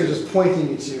they're basically just pointing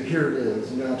you to, here it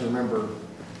is, you don't have to remember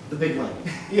the big link.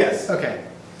 Yes. Okay.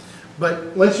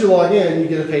 But once you log in, you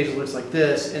get a page that looks like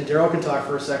this, and Daryl can talk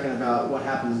for a second about what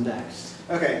happens next.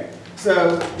 Okay.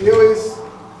 So you always,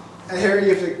 and here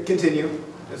you have to continue.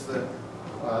 Is the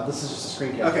This is just a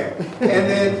screen cap. okay, and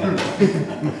then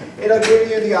it'll give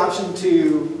you the option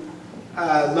to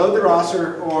load the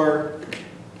roster or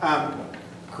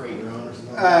Create your own or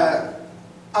something.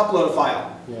 upload a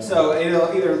file. Yeah. So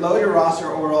it'll either load your roster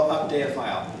or it'll update a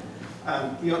file.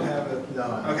 You don't have a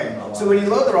No. okay. So when you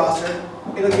load the roster,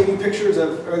 it'll give you pictures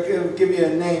of, or it'll give you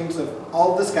names of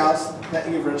all of the scouts that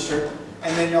you've registered,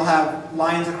 and then you'll have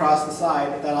lines across the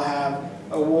side that'll have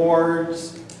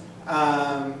awards,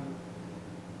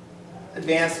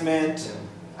 advancement,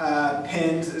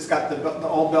 pins. It's got the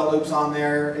old belt loops on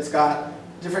there. It's got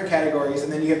different categories,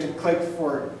 and then you have to click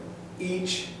for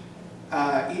each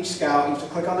scout. You have to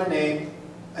click on their name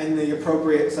and the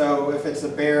appropriate. So if it's a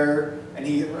bear and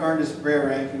he earned his bear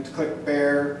rank, you have to click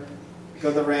bear, go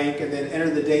to the rank, and then enter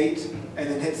the date, and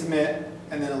then hit submit,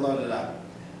 and then it'll load it up.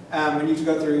 And you have to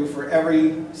go through for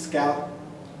every scout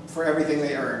for everything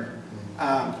they earned.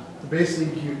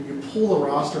 Basically, you pull the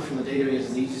roster from the database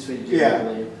is the easiest way to do it. Yeah. I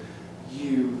believe.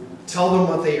 You tell them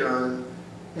what they earn,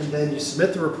 and then you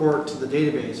submit the report to the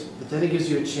database, but then it gives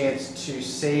you a chance to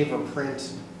save or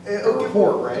print a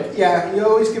report, right? Yeah, it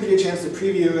always gives you a chance to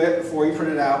preview it before you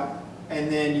print it out,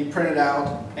 and then you print it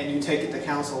out and you take it to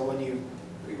council when you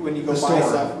go The buy store.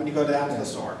 stuff, when you go down to Yeah. the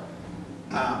store.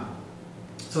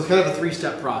 So it's kind of a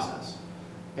three-step process.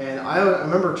 And I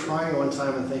remember trying one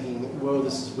time and thinking, whoa,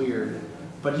 this is weird.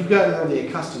 But you've gotten really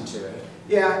accustomed to it.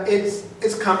 Yeah, it's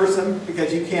cumbersome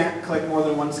because you can't click more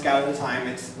than one scout at a time.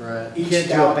 It's Right. You each can't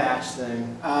do a scout. batch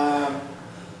thing. Right.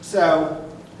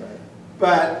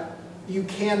 But you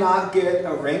cannot get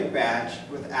a rank badge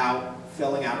without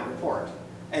filling out a report.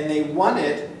 And they want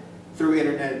it through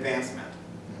internet advancement.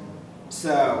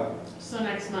 So, So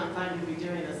next month I'm gonna be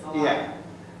doing this a lot. yeah.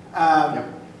 Yep.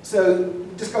 So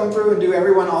just go through and do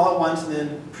everyone all at once, and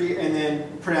then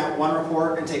print out one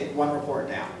report and take one report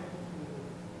down.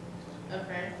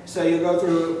 Okay. So you'll go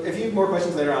through. If you have more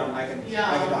questions later on, I can Yeah,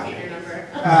 I can I'll talk. get your number.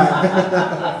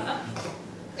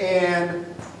 And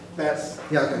that's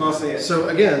Yeah, okay. mostly it. So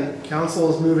again,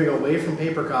 council is moving away from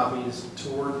paper copies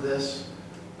toward this.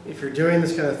 If you're doing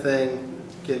this kind of thing,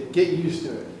 get used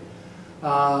to it.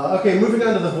 Okay, moving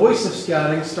on to the voice of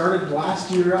scouting. Started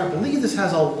last year. I believe this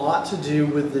has a lot to do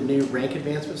with the new rank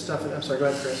advancement stuff. I'm sorry, go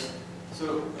ahead, Chris.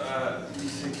 So, you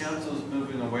say council's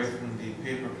moving away from the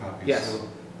paper copies. Yes. So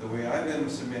the way I've been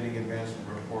submitting advancement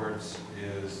reports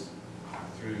is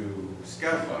through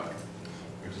Scoutbook,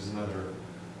 which is another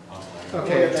online.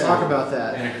 Okay, talk about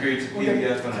that. And it creates a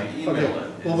PDF and I email Okay.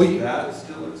 it. Well, Is we- that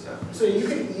still acceptable? So you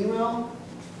can email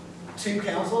to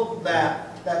council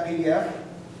that PDF.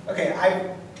 Okay,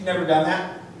 I've never done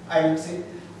that. I've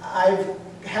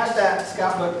had that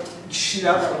scout book shoot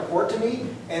out that report to me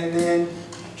and then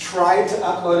tried to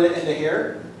upload it into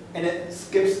here, and it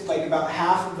skips like about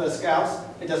half of the scouts.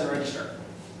 It doesn't register.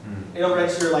 It'll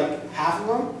register like half of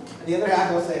them, and the other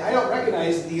half will say, I don't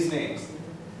recognize these names.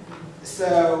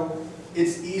 So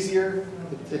it's easier.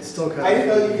 It's still kind of. I didn't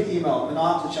know you could email, and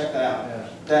I'll have to check that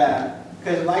out.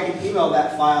 Because if I could email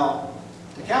that file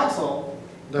to council,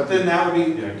 then that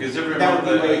would be, Yeah, because every That month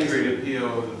would be I way create a PO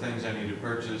of the things I need to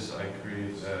purchase, I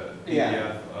create a Yeah.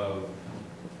 PDF of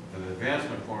the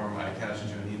advancement form, I attach it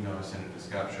to an email, I send it to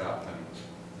Scout Shop, and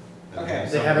then Okay.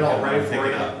 They have it all somebody ready can for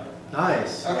pick you. it up.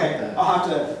 Nice. I okay, like that. I'll have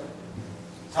to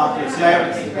talk to you. See, I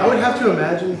haven't seen I would have to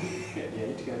imagine.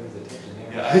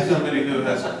 Yeah, I have somebody who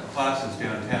has classes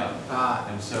downtown, Ah,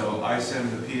 and so I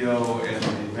send the PO and the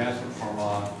advancement form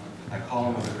off, I call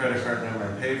them with a credit card number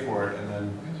and pay for it, and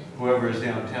then whoever is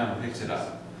downtown picks it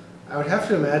up. I would have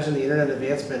to imagine the Internet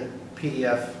Advancement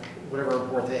PDF, whatever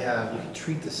report they have, you can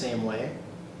treat the same way.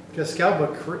 Because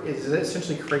Scoutbook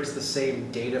essentially creates the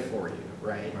same data for you,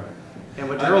 right? And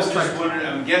what I'm Daryl's just trying to. wondering,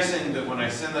 I'm guessing that when I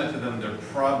send that to them, they're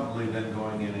probably then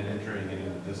going in and entering it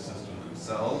into this system themselves.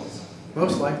 themselves.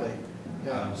 Most likely.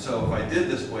 Yeah. So if I did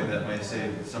this way, that might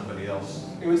save somebody else.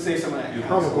 It would say someone at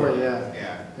Probably, yeah.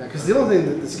 Yeah. Because the only thing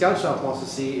that the Scout Shop wants to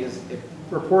see is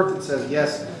a report that says,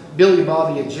 yes, Billy,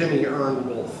 Bobby, and Jimmy earned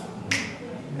Wolf.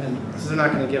 And so they're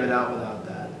not going to give it out without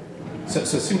that. So it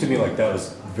seemed to me like that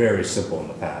was very simple in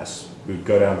the past. We'd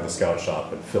go down to the Scout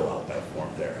Shop and fill out that form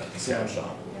there at the Scout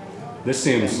Shop. This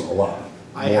seems a lot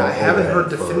I more haven't heard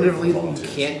overhead for definitively that you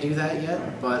volunteers. can't do that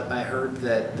yet, but I heard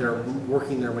that they're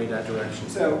working their way that direction.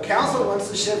 So council wants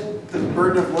to shift the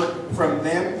burden of work from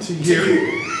them To to you.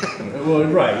 you. Well,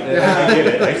 right, I get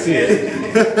it, I see it.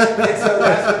 And so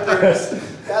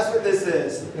that's what this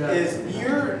is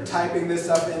you're typing this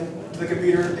stuff in the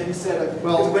computer instead of,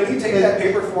 Well, because when you take that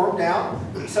paper form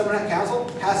down, someone at council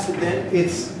has to then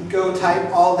It's go type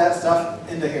all that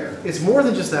stuff into here. It's more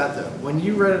than just that, though. When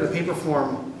you read in a paper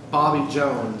form, Bobby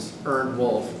Jones earned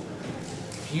Wolf,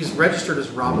 he's registered as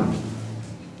Robert.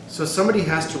 So somebody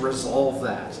has to resolve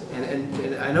that.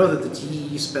 And I know that the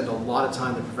TEE spend a lot of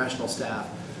time, the professional staff,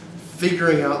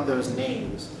 figuring out those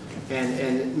names.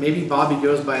 And maybe Bobby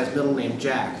goes by his middle name,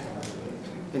 Jack.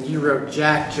 And you wrote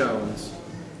Jack Jones.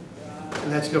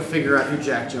 And let's go figure out who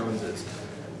Jack Jones is.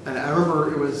 And I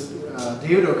remember it was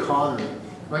David O'Connor,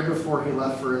 right before he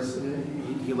left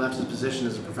he left his position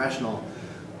as a professional,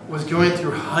 was going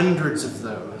through hundreds of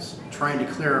those, trying to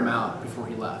clear them out before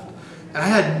he left. And I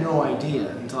had no idea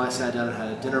until I sat down and had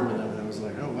a dinner with him, and I was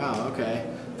like, oh wow, okay,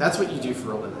 that's what you do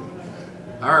for a living.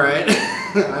 All right,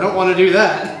 I don't want to do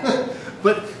that.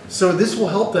 But so this will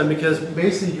help them because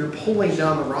basically you're pulling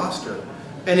down the roster,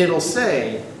 and it'll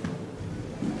say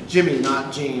Jimmy,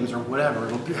 not James, or whatever.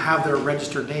 It'll have their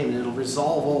registered name, and it'll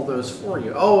resolve all those for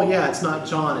you. Oh yeah, it's not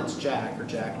John, it's Jack, or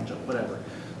Jack and John, whatever.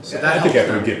 So that I think helps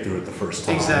after them. we get through it the first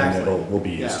time, Exactly. we'll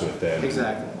be used to it then.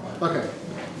 Exactly. Okay.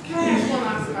 Can I ask one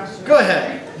last question? Go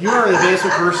ahead. You are an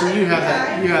advancement person. You have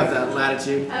that. You have that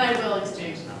latitude. And I will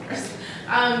exchange numbers.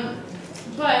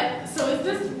 But, so is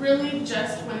this really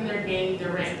just when they're gaining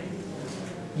their rank?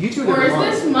 You do it Or every is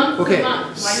month. this month to Okay. month?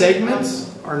 Why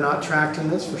Segments are not tracked in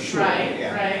this for sure. Right,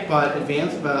 Yeah. right. But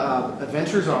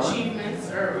adventures are,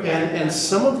 Achievements or. and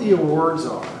some of the awards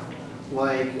are,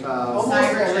 like Almost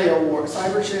Cyber every chip. award,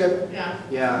 cyber chip, Yeah.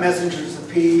 yeah. messengers of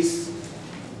peace,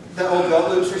 the old belt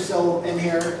loops are still in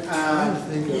here. trying to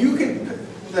think of- You can,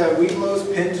 the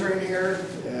Weeblos pins are in here.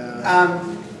 Yeah.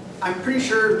 I'm pretty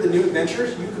sure the new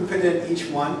adventures, you can put in each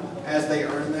one as they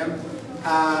earn them.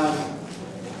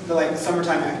 The like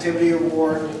summertime activity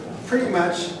award, pretty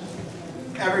much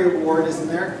every award is in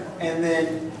there. And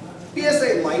then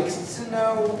BSA likes to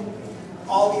know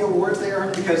all the awards they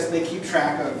earn because they keep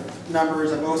track of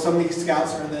numbers of, oh, so many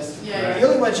scouts are in this. Yeah. The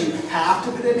only ones you have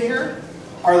to put in here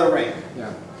are the rank. Yeah.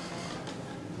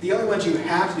 The only ones you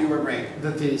have to do are rank.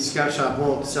 That the Scout Shop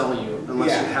won't sell you unless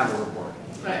Yeah. you have a report.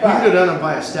 Right. You can go down and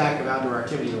buy a stack of outdoor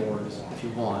activity awards if you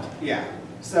want. Yeah.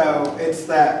 So it's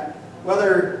that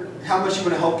whether how much you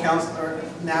want to help council or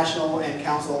national and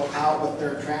council out with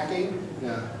their tracking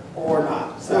Yeah. or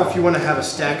not. So if you want to have a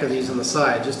stack of these on the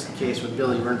side, just in case when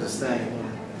Billy earned this thing.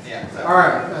 yeah. So. All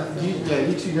right,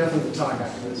 you two definitely talk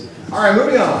after this. All right,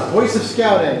 moving on. Voice of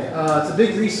Scouting. It's a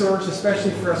big resource, especially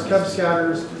for us Cub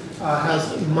Scouters.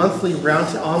 Has monthly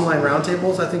online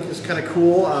roundtables. I think is kind of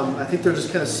cool. I think they're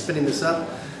just kind of spinning this up.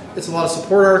 It's a lot of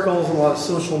support articles and a lot of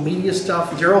social media stuff.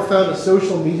 Daryl found a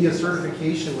social media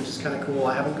certification, which is kind of cool.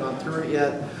 I haven't gone through it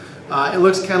yet. It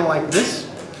looks kind of like this.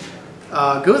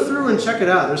 Go through and check it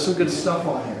out. There's some good stuff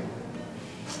on here.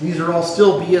 These are all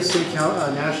still BSA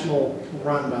national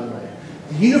run, by the way.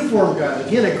 The Uniform Guide,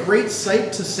 again, a great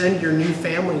site to send your new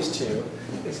families to.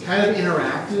 It's kind of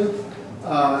interactive.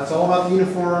 It's all about the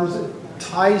uniforms. It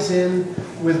ties in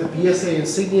with the BSA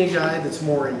insignia guide that's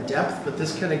more in depth, but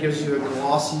this kind of gives you a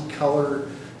glossy color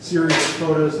series of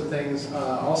photos and things.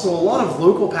 Also, a lot of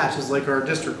local patches, like our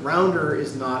district rounder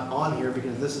is not on here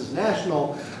because this is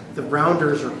national. The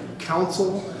rounders are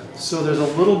council, so there's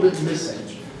a little bit missing.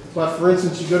 But for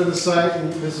instance, you go to the site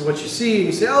and this is what you see, and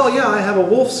you say, oh yeah, I have a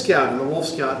Wolf Scout, and the Wolf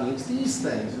Scout needs these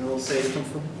things. And it'll say it's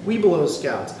for Webelow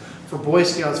Scouts, for Boy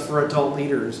Scouts, for adult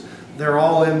leaders. They're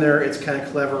all in there. It's kind of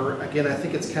clever. Again, I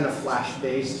think it's kind of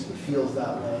flash-based. It feels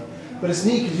that way. But it's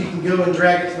neat because you can go and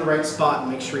drag it to the right spot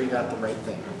and make sure you got the right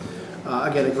thing.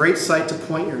 Again, a great site to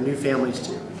point your new families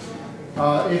to.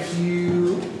 If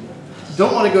you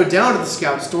don't want to go down to the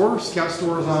Scout Store is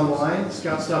online,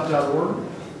 scoutstuff.org.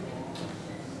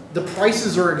 The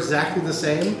prices are exactly the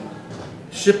same.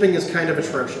 Shipping is kind of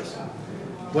atrocious.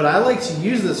 What I like to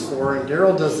use this for, and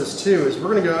Daryl does this too, is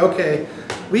we're going to go, okay,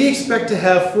 we expect to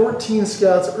have 14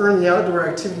 scouts earn the Outdoor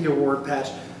Activity Award patch.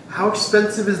 How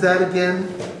expensive is that again?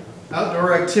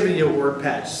 Outdoor Activity Award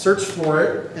patch. Search for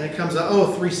it, and it comes out,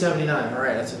 oh, $379. All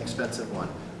right, that's an expensive one,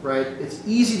 right? It's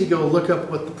easy to go look up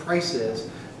what the price is,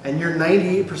 and you're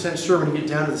 98% sure when you get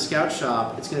down to the scout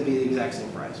shop, it's going to be the exact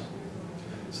same price.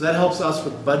 So that helps us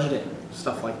with budgeting,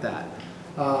 stuff like that.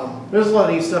 There's a lot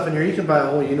of neat stuff in here. You can buy a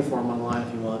whole uniform online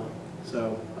if you want.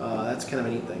 So that's kind of a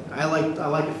neat thing. I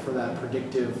like it for that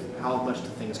predictive, how much the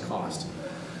things cost.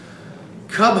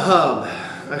 Cub Hub,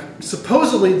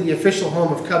 supposedly the official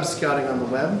home of Cub Scouting on the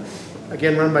web.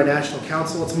 Again, run by National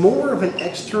Council. It's more of an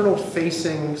external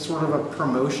facing sort of a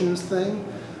promotions thing.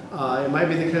 It might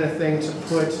be the kind of thing to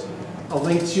put a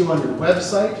link to on your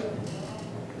website.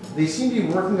 They seem to be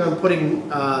working on putting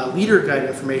leader guide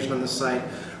information on the site.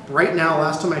 Right now,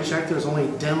 last time I checked, there's only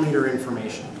den leader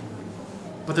information.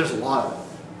 But there's a lot of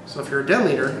it. So if you're a den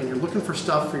leader and you're looking for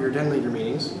stuff for your den leader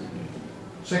meetings,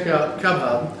 check out Cub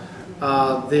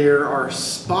Hub. There are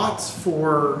spots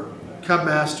for Cub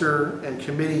Master and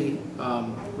committee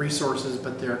resources,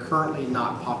 but they're currently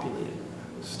not populated.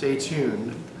 Stay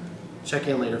tuned. Check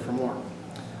in later for more.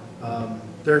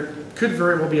 There could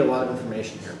very well be a lot of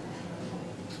information here.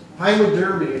 Pinewood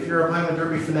Derby. If you're a Pinewood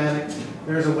Derby fanatic,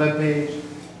 there's a web page.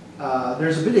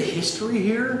 There's a bit of history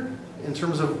here in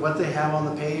terms of what they have on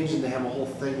the page, and they have a whole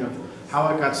thing of how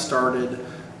it got started.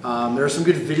 There are some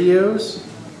good videos.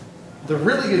 The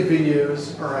really good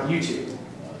videos are on YouTube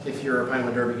if you're a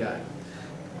Pinewood Derby guy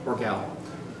or gal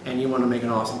and you want to make an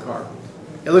awesome car.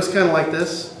 It looks kind of like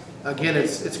this. Again,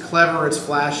 it's clever, it's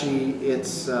flashy,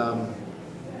 it's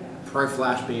probably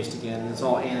flash based again, it's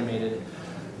all animated.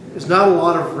 There's not a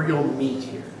lot of real meat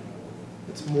here.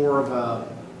 It's more of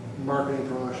a marketing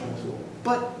promotional tool,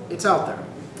 but it's out there.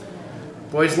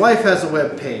 Boys Life has a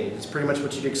web page. It's pretty much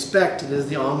what you'd expect. It is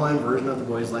the online version of the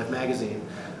Boys Life magazine.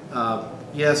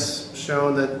 Yes,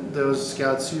 shown that those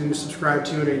scouts who subscribe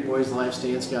to and read Boys Life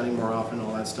stay in scouting more often,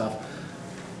 all that stuff.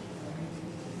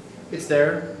 It's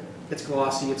there. It's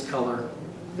glossy. It's color.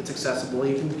 It's accessible.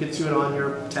 You can get to it on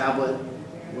your tablet,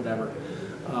 whatever.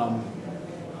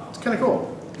 It's kind of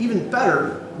cool. Even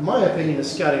better, in my opinion,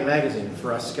 is Scouting Magazine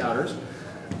for us scouters.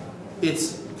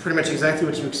 It's pretty much exactly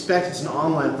what you expect. It's an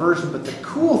online version, but the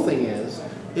cool thing is,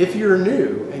 if you're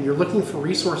new and you're looking for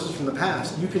resources from the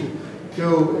past, you can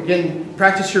go, again,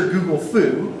 practice your Google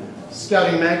foo,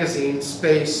 Scouting Magazine,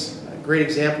 space, a great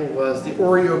example was the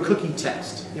Oreo cookie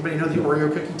test. Anybody know the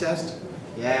Oreo cookie test?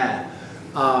 Yeah,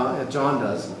 John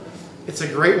does. It's a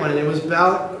great one, and it was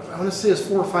about, I want to say it was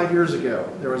 4 or 5 years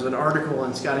ago. There was an article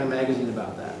in Scouting Magazine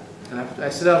about that, and I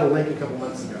sent out a link a couple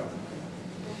months ago.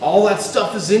 All that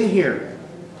stuff is in here.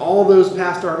 All those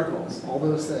past articles, all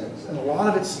those things, and a lot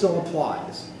of it still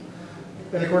applies.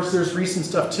 And of course there's recent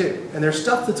stuff too. And there's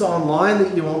stuff that's online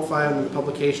that you won't find in the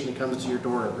publication that comes to your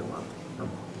door every month, or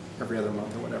every other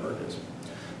month, or whatever it is.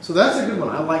 So that's a good one,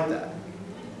 I like that.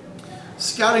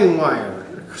 Scouting Wire,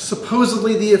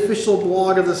 supposedly the official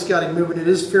blog of the scouting movement. It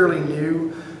is fairly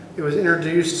new. It was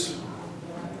introduced,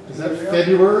 is that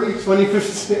February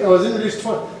 2015? Oh, it was introduced,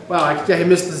 wow, I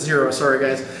missed the zero, sorry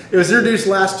guys. It was introduced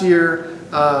last year.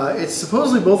 It's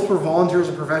supposedly both for volunteers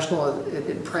and professional.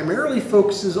 It primarily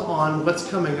focuses on what's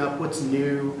coming up, what's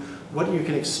new, what you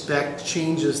can expect,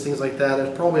 changes, things like that.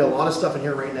 There's probably a lot of stuff in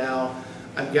here right now,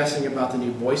 I'm guessing, about the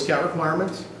new Boy Scout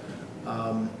requirements.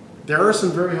 There are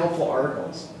some very helpful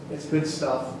articles. It's good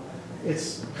stuff.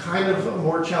 It's kind of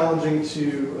more challenging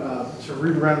to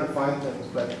read around and find things,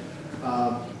 but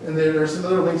and there are some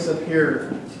other links up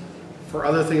here for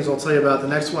other things I'll tell you about. The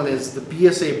next one is the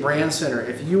BSA Brand Center.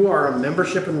 If you are a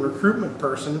membership and recruitment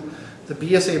person, the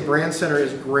BSA Brand Center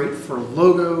is great for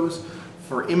logos,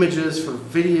 for images, for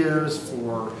videos,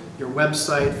 for your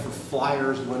website, for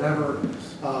flyers, whatever.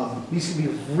 These can be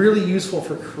really useful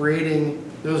for creating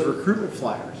those recruitment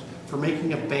flyers, for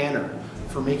making a banner,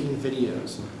 for making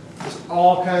videos. There's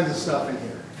all kinds of stuff in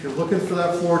here. If you're looking for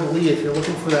that fleur-de-lis, if you're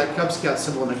looking for that Cub Scout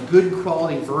symbol and a good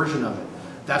quality version of it,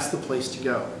 that's the place to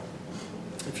go.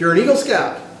 If you're an Eagle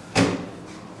Scout,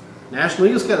 National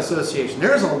Eagle Scout Association,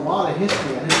 there's a lot of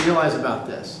history I didn't realize about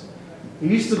this. There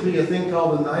used to be a thing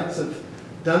called the Knights of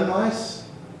Dunmice.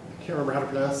 I can't remember how to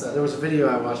pronounce that. There was a video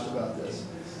I watched about this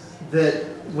that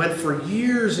went for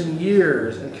years and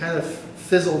years and kind of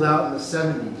fizzled out in the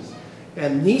 70s.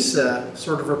 And NISA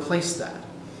sort of replaced that.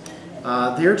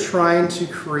 They're trying to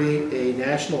create a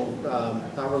national,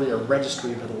 not really a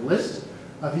registry, but a list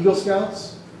of Eagle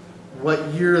Scouts.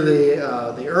 What year they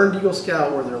earned Eagle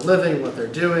Scout, where they're living, what they're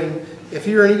doing. If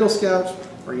you're an Eagle Scout,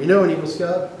 or you know an Eagle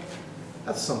Scout,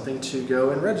 that's something to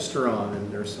go and register on,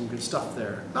 and there's some good stuff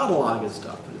there. Not a lot of good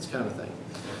stuff, but it's kind of a thing.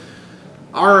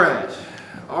 All right,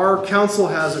 our council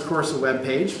has, of course, a web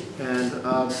page, and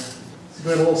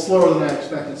Going a little slower than I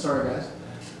expected, sorry guys.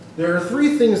 There are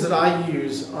 3 things that I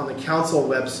use on the council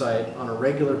website on a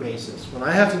regular basis. When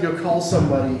I have to go call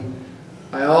somebody,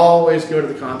 I always go to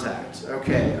the contact.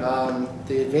 Okay,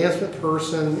 the advancement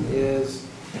person is,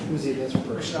 who's the advancement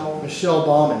person? Michelle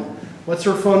Baumann. What's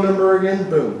her phone number again?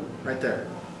 Boom, right there.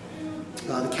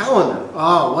 The calendar.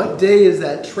 What day is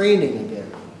that training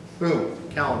again? Boom,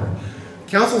 calendar.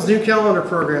 Council's new calendar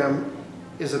program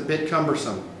is a bit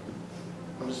cumbersome.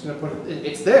 I'm just going to put it,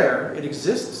 it's there, it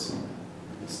exists.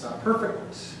 It's not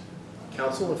perfect.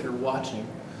 Council, if you're watching.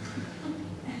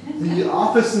 The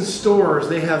office and stores,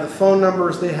 they have the phone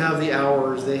numbers, they have the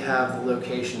hours, they have the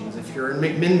locations. If you're in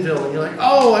McMinnville and you're like,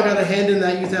 oh, I got to hand in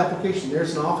that youth application,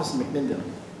 there's an office in McMinnville.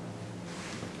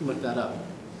 Look that up.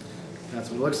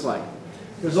 That's what it looks like.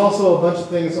 There's also a bunch of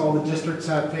things, all the districts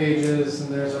have pages,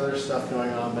 and there's other stuff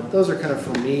going on, but those are kind of,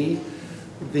 for me,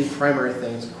 the primary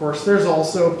things. Of course, there's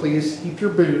also, please keep your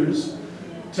booze,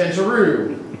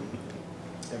 Tentaroo.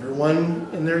 Everyone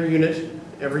in their unit,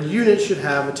 every unit should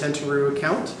have a Tentaroo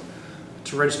account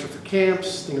to register for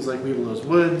camps, things like Weeblos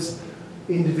Woods.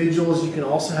 Individuals, you can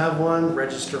also have one,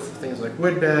 register for things like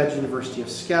Wood Badge, University of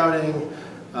Scouting,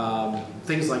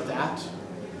 things like that.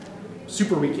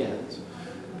 Super weekends.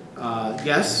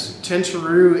 Yes,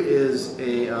 Tentaroo is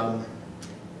a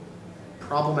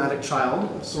problematic child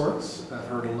of sorts. I've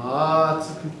heard lots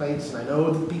of complaints, and I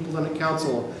know the people in the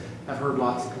council have heard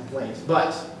lots of complaints,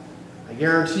 but I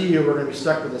guarantee you we're going to be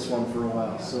stuck with this one for a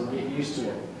while, so get used to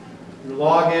it. You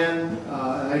log in, and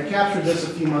I captured this a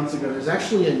few months ago. There's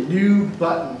actually a new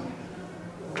button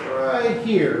right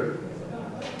here.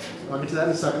 I'll get to that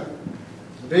in a second.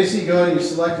 So basically you go and you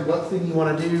select what thing you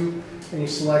want to do, and you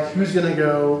select who's going to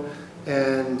go,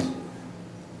 and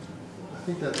I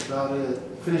think that's about it.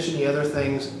 Finish any other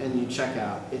things, and you check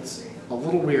out. It's a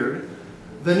little weird.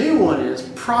 The new one is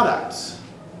products.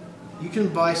 You can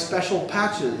buy special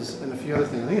patches and a few other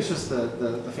things. I think it's just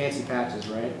the fancy patches,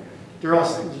 right?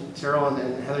 Terrell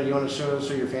and Heather, you want to show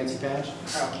your fancy patch?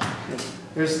 Oh.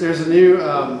 There's a new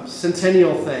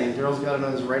Centennial thing. Daryl's got it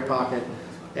in his right pocket,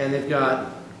 and they've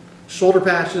got shoulder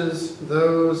patches,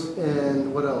 those,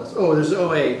 and what else? Oh, there's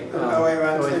OA. OA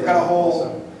runs. They've got a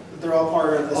whole. They're all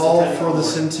part of the all Centennial. For the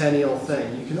Centennial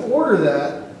thing. You can order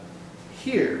that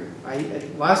here.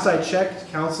 Last I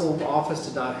checked, council office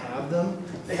did not have them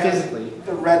physically.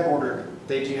 The red border.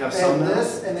 They do have they some have now?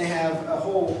 this, and they have a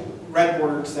whole red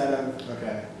bordered set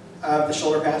of the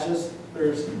shoulder patches.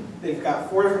 They've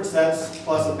got 4 different sets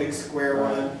plus a big square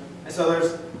one, and so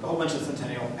there's a whole bunch of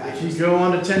Centennial patches. If you go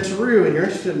on to Tentaroo and you're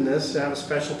interested in this, have a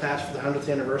special patch for the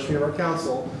 100th anniversary of our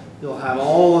council, you'll have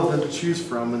all of them to choose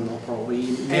from, and they'll probably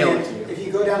mail it to you. If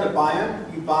you go down to buy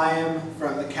them, you buy them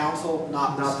from the council,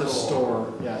 not the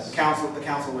store. Yes. The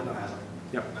council window has them.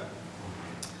 Yep.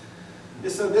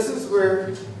 So this is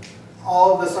where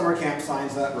all of the summer camp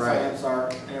signs up, Right. sign-ups are,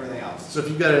 and everything else. So if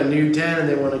you've got a new den and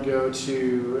they want to go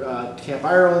to Camp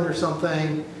Ireland or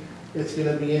something, it's going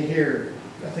to be in here.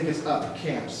 I think it's up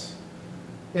camps.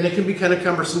 And it can be kind of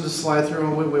cumbersome to slide through.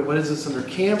 Oh, wait, what is this under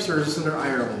camps or is this under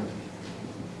Ireland?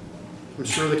 I'm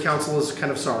sure the council is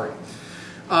kind of sorry.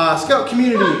 Scout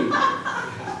Community.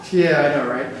 Yeah, I know,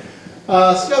 right?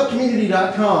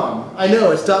 Scoutcommunity.com. I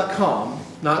know it's .com,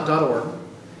 not .org.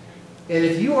 And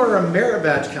if you are a merit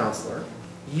badge counselor,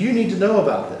 you need to know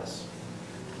about this.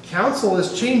 Council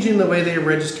is changing the way they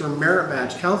register merit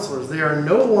badge counselors. They are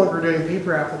no longer doing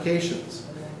paper applications.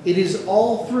 It is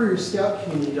all through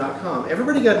scoutcommunity.com.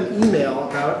 Everybody got an email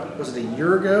about, was it a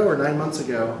year ago or 9 months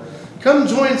ago? Come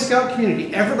join Scout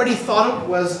Community. Everybody thought it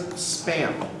was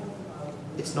spam.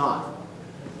 It's not.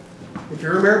 If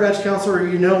you're a merit badge counselor or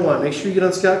you know one, make sure you get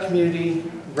on Scout Community,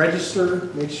 register,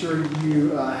 make sure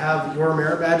you have your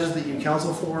merit badges that you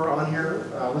counsel for on here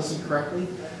listed correctly.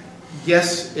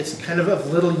 Yes, it's kind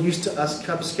of little use to us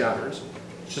Cub Scouters.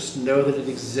 Just know that it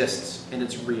exists and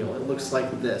it's real. It looks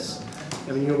like this.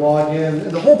 And when you log in,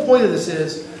 and the whole point of this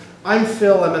is, I'm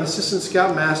Phil, I'm an assistant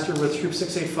scout master with Troop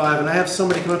 685, and I have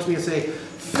somebody come up to me and say,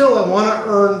 Phil, I want to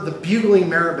earn the bugling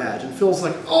merit badge. And Phil's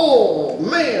like, oh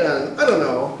man, I don't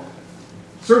know.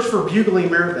 Search for bugling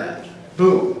merit badge.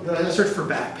 Boom. Then I just search for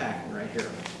backpacking right here.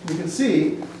 You can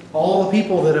see all the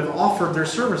people that have offered their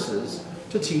services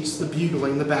to teach the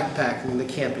bugling, the backpacking, the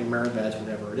camping merit badge,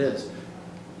 whatever it is.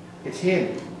 It's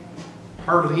handy.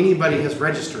 Hardly anybody has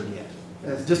registered yet.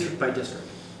 And it's district by district.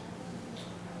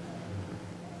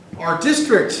 Our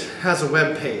district has a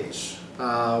web page.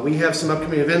 We have some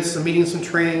upcoming events, some meetings, some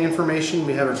training information.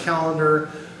 We have our calendar.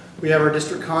 We have our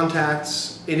district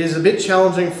contacts. It is a bit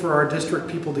challenging for our district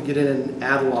people to get in and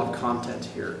add a lot of content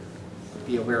here.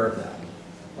 Be aware of that.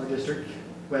 Our district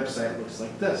website looks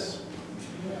like this.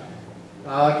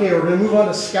 Okay, we're going to move on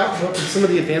to Scout Book and some of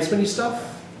the advancement-y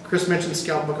stuff. Chris mentioned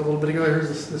Scout Book a little bit ago.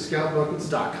 Here's the Scout Book. It's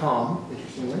 .com,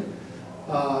 interestingly.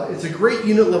 It's a great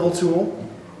unit level tool.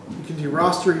 You can do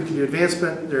roster, you can do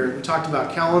advancement. We talked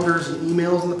about calendars and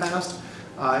emails in the past.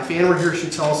 If Ann were here,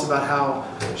 she'd tell us about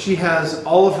how she has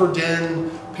all of her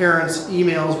den parents'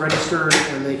 emails registered,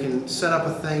 and they can set up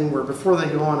a thing where before they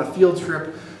go on a field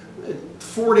trip,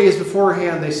 4 days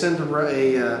beforehand they send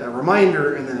a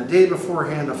reminder, and then a day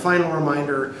beforehand a final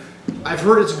reminder. I've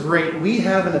heard it's great. We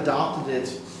haven't adopted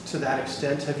it to that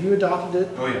extent. Have you adopted it?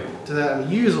 Oh, yeah. To that, I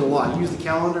mean, you use it a lot. You use the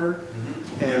calendar,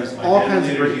 and Yes, there's my all den kinds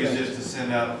of leader great uses things. it to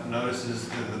send out notices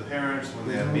to the parents when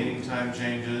they have meeting time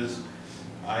changes.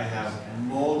 I have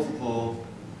multiple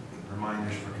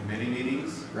reminders for committee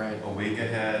meetings. Right. A week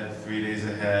ahead, 3 days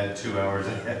ahead, 2 hours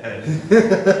ahead.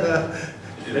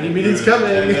 Many meetings coming.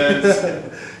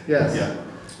 Yes. Yes.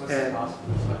 What's the And- cost?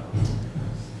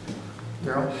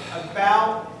 Daryl?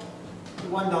 About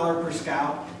 $1 per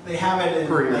scout. They have it in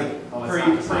Per year. like Oh, per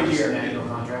it's not just an year. annual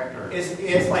contract, or?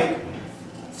 It's like,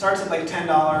 starts at like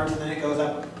 $10 and then it goes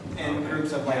up in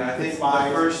groups of like Yeah, I think the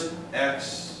 5. first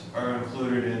X are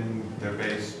included in their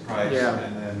base price, Yeah.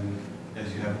 and then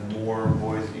as you have more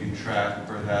boys that you track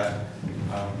for that,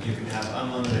 you can have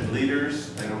unlimited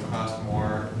leaders, they don't cost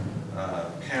more.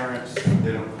 Parents,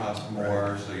 they don't cost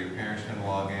more, so your parents can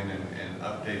log in and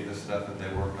update the stuff that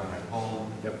they work on at home.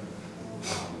 Yep.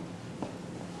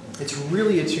 It's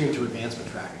really attuned to advancement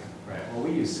tracking. Right, well,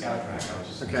 we use Scout Track, I was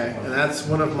just. Okay, and that's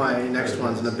one of my next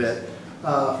ones in a bit.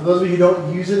 For those of you who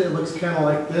don't use it, it looks kind of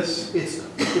like this. It's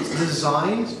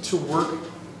designed to work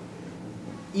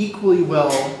equally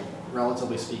well,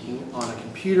 relatively speaking, on a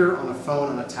computer, on a phone,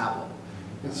 on a tablet.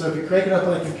 And so if you crank it up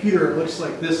on a computer, it looks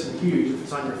like this and huge. If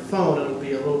it's on your phone, it'll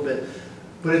be a little bit,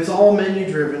 but it's all menu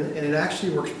driven, and it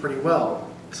actually works pretty well.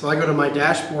 So I go to my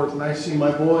dashboard and I see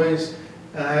my boys,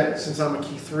 and since I'm a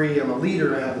key 3, I'm a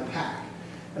leader, I have the pack.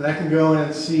 And I can go in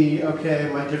and see, okay,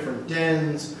 my different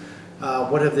dens,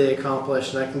 what have they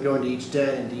accomplished, and I can go into each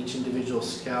den, into each individual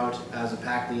scout as a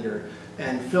pack leader.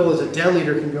 And Phil as a den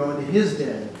leader can go into his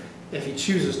den if he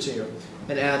chooses to,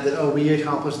 and add that, oh, we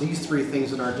accomplished these 3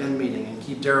 things in our den meeting, and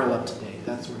keep Daryl up to date,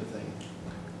 that sort of thing.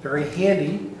 Very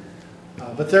handy,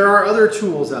 but there are other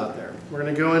tools out there. We're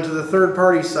going to go into the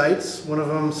third-party sites. One of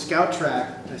them, Scout Track.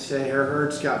 I say,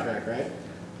 heard Scout Track, right?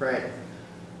 Right.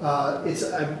 It's,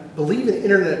 I believe, an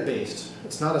internet-based.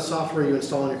 It's not a software you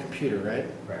install on your computer, right?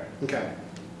 Right. Okay.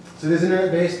 So it is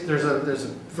internet-based. There's a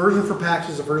version for packs,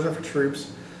 there's a version for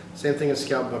troops. Same thing as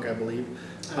Scout Book, I believe.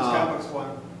 And Scout Book's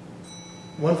one.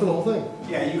 One for the whole thing.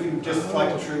 Yeah, you can just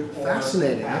select a troop. or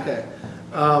Fascinating. pack.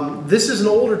 Okay. This is an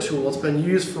older tool. It's been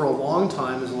used for a long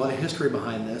time. There's a lot of history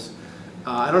behind this.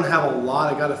 I don't have a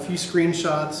lot. I got a few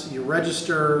screenshots. You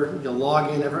register, you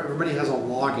log in. Everybody has a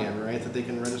login, right, that they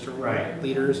can register with Right.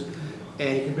 leaders.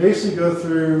 And you can basically go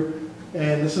through,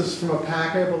 and this is from a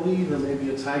pack, I believe, or maybe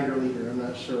a tiger leader, I'm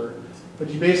not sure. But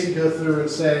you basically go through and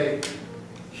say,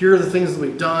 here are the things that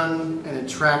we've done, and it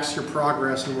tracks your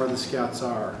progress and where the scouts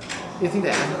are. Anything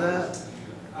to add to that?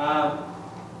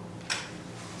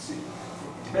 So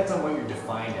it depends on what you're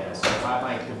defined as. So if I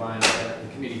might define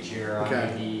the committee chair, I'm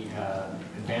Okay. the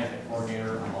advancement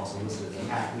coordinator, I'm also listed as a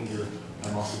pack leader,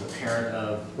 I'm also the parent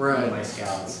of one Right. of my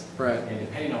scouts. Right. And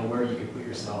depending on where you can put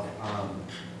yourself,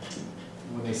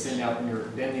 when they send out, when your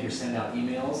den leaders send out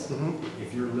emails, Mhm.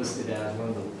 if you're listed as one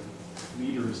of the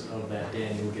leaders of that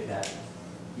den, you'll get that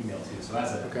email too. So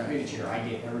as a Okay. committee chair, I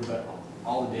get everybody,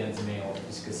 all the dens mail,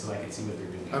 just because so I can see what they're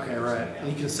doing. Okay, right. And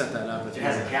you can set that up. If It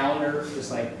has a calendar,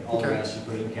 just like all the Okay. rest, you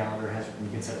put it in the calendar, you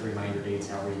can set the reminder dates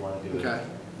however you want to do it. Okay.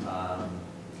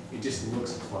 It just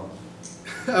looks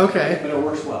clunky, Okay. but it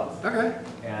works well. Okay.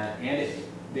 And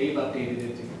they've updated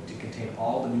it to contain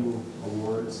all the new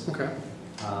awards. Okay.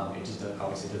 It just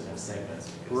obviously doesn't have segments.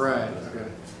 because- Right.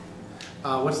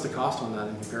 Okay. What's the cost on that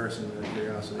in comparison, out of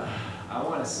curiosity? I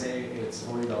want to say it's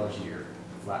 $40 a year,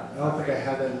 flat. I don't think I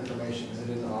have that information because I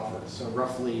didn't offer it. So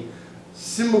roughly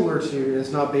similar to,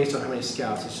 it's not based on how many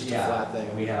scouts, it's just a flat thing.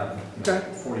 And we have Okay.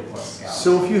 40 plus scouts.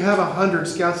 So if you have 100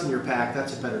 scouts in your pack,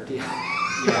 that's a better deal.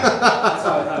 Yeah, that's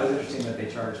why I thought it was interesting that they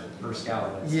charge per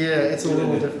scout. Yeah, it's a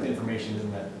little The different. information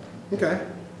in that. Okay,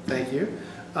 thank you.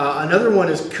 Another one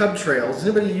is Cub Trails. Does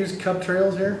anybody use Cub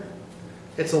Trails here?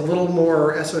 It's a little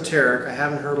more esoteric. I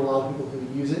haven't heard a lot of people who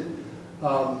use it.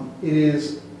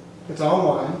 It's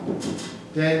online.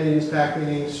 Dan meetings, pack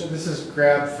meetings. So this is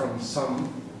grabbed from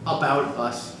some About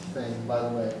Us thing, by the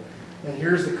way. And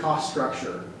here's the cost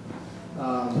structure.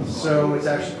 So it's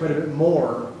actually quite a bit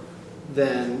more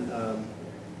than,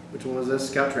 which one was this?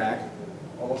 Scout Track.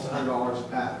 Almost $100 a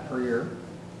pack per year.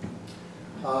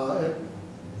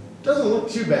 doesn't look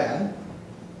too bad.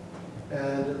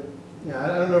 And I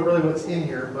don't know really what's in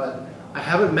here, but I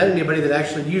haven't met anybody that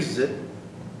actually uses it.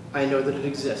 I know that it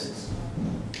exists.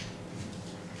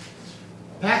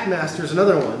 Packmaster is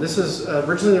another one. This is,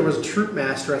 originally there was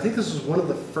Troopmaster. I think this was one of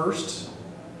the first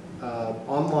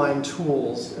online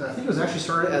tools. And I think it was actually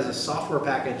started as a software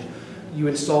package you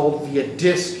installed via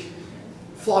disk,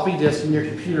 floppy disk in your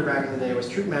computer back in the day. It was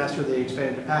Troopmaster. They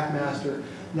expanded to Packmaster.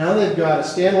 Now they've got a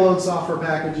standalone software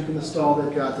package you can install.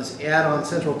 They've got this add-on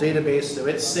central database, so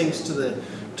it syncs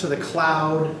to the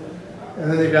cloud. And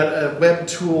then they've got a web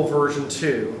tool version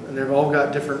 2, and they've all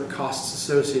got different costs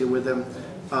associated with them.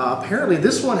 Apparently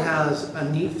this one has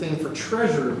a neat thing for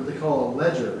treasurer, what they call a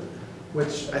ledger,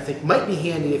 which I think might be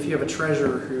handy if you have a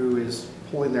treasurer who is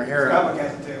pulling their hair out. Scoutbook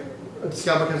has it too.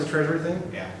 Scoutbook has a treasury thing?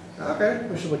 Yeah. Okay,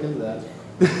 we should look into that.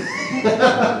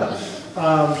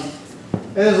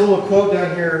 And there's a little quote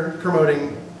down here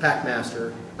promoting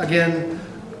Packmaster. Again,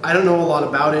 I don't know a lot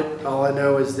about it. All I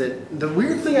know is that the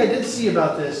weird thing I did see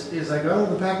about this is I got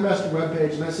on the Packmaster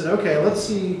webpage and I said, okay, let's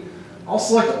see. I'll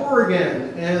select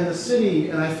Oregon and the city,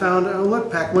 and I found, oh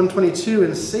look, Pack 122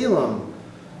 in Salem.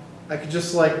 I could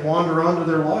just like wander onto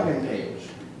their login page,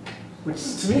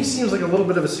 which to me seems like a little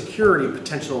bit of a security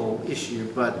potential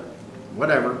issue, but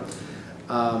whatever.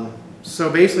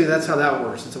 So basically that's how that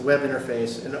works. It's a web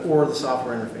interface or the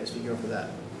software interface if you go for that.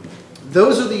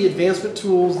 Those are the advancement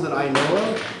tools that I know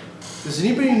of. Does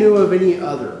anybody know of any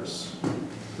others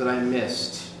that I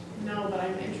missed? No, but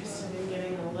I'm interested in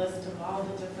getting a list of all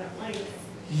the different links.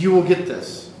 You will get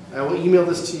this. I will email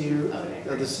this to you,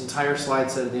 Okay. this entire slide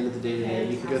set at the end of the day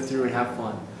today. You can go through and have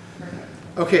fun. Perfect.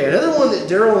 Okay, another one that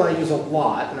Daryl and I use a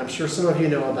lot, and I'm sure some of you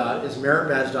know about, is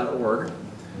meritbadge.org.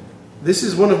 This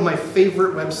is one of my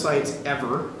favorite websites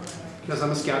ever, because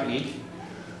I'm a Scout geek.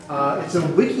 It's a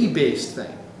wiki-based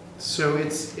thing. So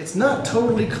it's not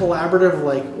totally collaborative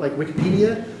like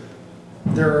Wikipedia.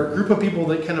 There are a group of people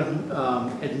that kind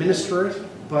of administer it,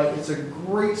 but it's a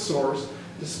great source.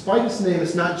 Despite its name,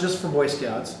 it's not just for Boy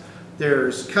Scouts.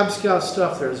 There's Cub Scout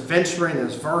stuff, there's venturing,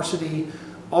 there's varsity,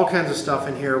 all kinds of stuff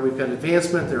in here. We've got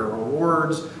advancement, there are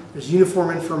awards, there's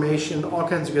uniform information, all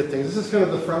kinds of good things. This is kind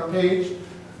of the front page.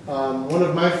 One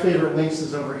of my favorite links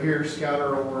is over here,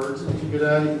 Scouter Awards. If you go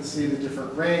down, you can see the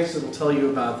different ranks. It'll tell you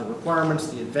about the requirements,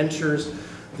 the adventures,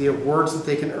 the awards that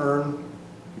they can earn.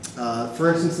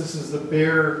 For instance, this is the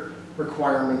bear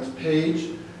requirements page,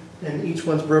 and each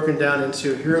one's broken down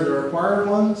into here are the required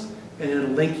ones, and it'll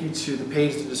link you to the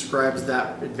page that describes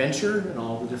that adventure and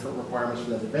all the different requirements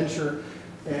for that adventure.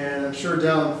 And I'm sure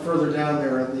further down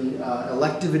there are the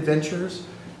elective adventures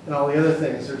and all the other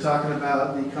things. They're talking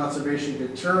about the Conservation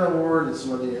Good Turn Award and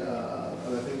some of the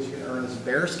other things you can earn as a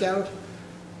Bear Scout.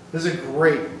 This is a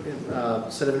great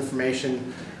set of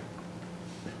information.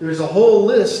 There's a whole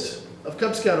list of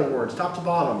Cub Scout awards, top to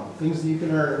bottom, things that you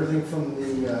can earn, everything from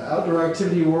the Outdoor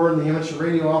Activity Award and the Amateur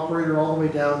Radio Operator all the way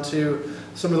down to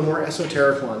some of the more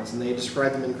esoteric ones, and they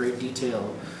describe them in great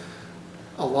detail.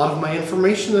 A lot of my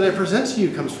information that I present to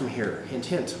you comes from here, hint,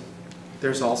 hint.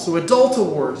 There's also adult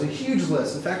awards, a huge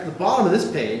list. In fact, at the bottom of this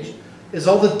page is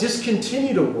all the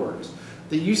discontinued awards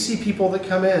that you see people that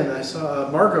come in. I saw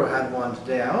Margot had one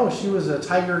today. Oh, she was a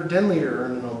Tiger Den Leader,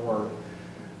 earned an award.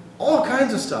 All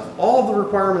kinds of stuff. All the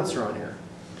requirements are on here.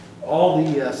 All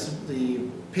the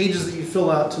pages that you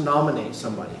fill out to nominate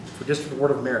somebody for District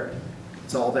Award of Merit.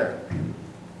 It's all there.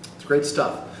 It's great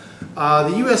stuff.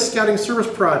 The U.S. Scouting Service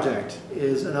Project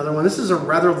is another one. This is a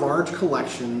rather large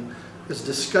collection. There's a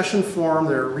discussion forum,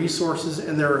 there are resources,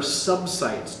 and there are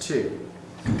sub-sites too.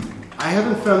 I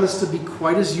haven't found this to be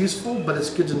quite as useful, but it's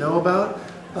good to know about.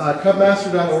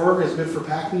 Cubmaster.org is good for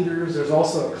pack leaders. There's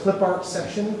also a clip art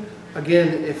section.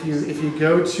 Again, if you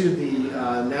go to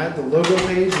the logo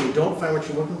page and you don't find what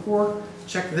you're looking for,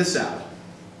 check this out.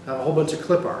 I have a whole bunch of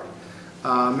clip art.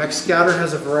 Mex Scouter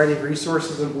has a variety of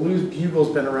resources, and Blue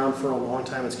Bugle's been around for a long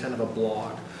time. It's kind of a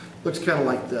blog. Looks kind of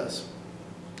like this.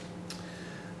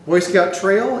 Boy Scout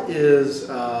Trail is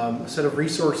a set of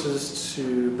resources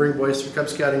to bring boys through Cub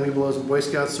Scouting, Webelos, and Boy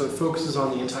Scouts, so it focuses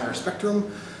on the entire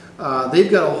spectrum. They've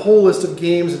got a whole list of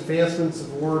games, advancements,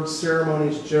 awards,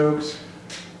 ceremonies, jokes,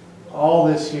 all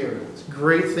this here. It's a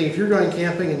great thing. If you're going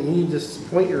camping and you need to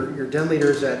point your den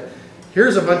leaders at,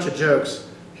 here's a bunch of jokes,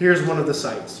 here's one of the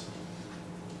sites.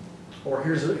 Or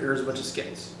here's a bunch of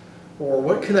skits. Or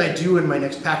what can I do in my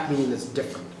next pack meeting that's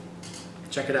different?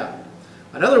 Check it out.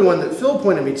 Another one that Phil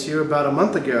pointed me to about a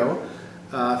month ago,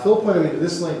 Phil pointed me to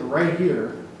this link right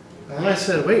here. And I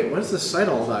said, wait, what's this site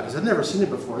all about? Because I've never seen it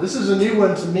before. This is a new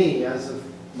one to me as of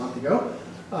a month ago.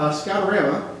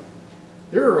 Scoutorama.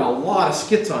 There are a lot of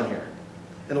skits on here.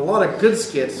 And a lot of good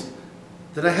skits.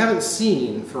 that I haven't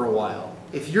seen for a while.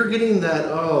 If you're getting that,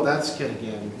 oh, that skit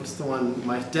again. What's the one?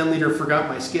 My den leader forgot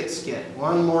my skit.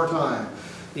 One more time.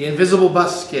 The invisible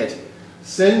bus skit.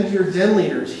 Send your den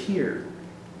leaders here.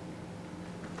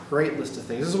 Great list of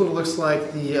things. This is what it looks like.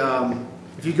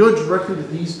 If you go directly to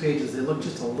these pages, they look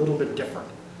just a little bit different.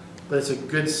 But it's a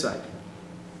good site.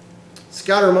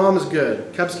 Scouter Mom is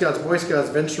good. Cub Scouts, Boy Scouts,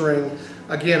 venturing.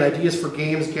 Again, ideas for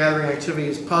games, gathering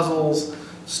activities, puzzles,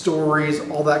 stories,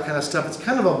 all that kind of stuff. It's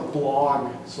kind of a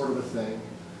blog sort of a thing.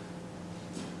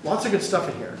 Lots of good stuff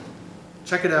in here.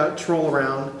 Check it out, troll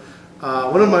around.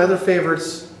 One of my other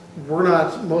favorites,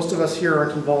 most of us here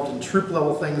aren't involved in troop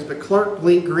level things, but Clark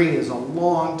Green is a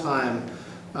long time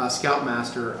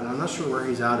Scoutmaster, and I'm not sure where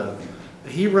he's out of.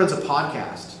 He runs a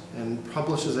podcast and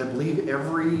publishes, I believe,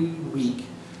 every week.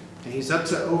 And he's up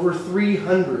to over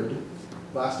 300,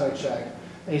 last I checked.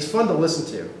 And he's fun to listen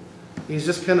to. He's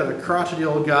just kind of a crotchety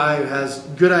old guy who has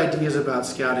good ideas about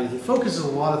scouting. He focuses a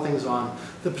lot of things on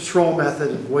the patrol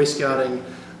method and Boy Scouting.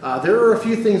 There are a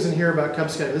few things in here about Cub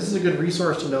Scouting. This is a good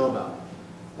resource to know about.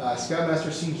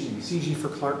 Scoutmaster CG for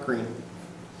Clark Green.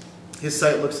 His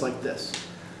site looks like this.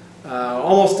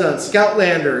 Almost done.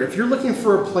 Scoutlander. If you're looking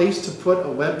for a place to put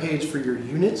a web page for your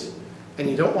unit and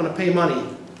you don't want to pay money,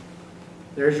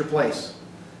 there's your place.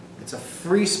 It's a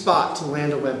free spot to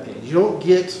land a web page. You don't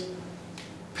get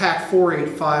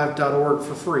pack485.org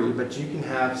for free, but you can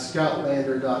have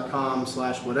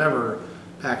scoutlander.com/whatever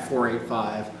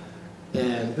pack485.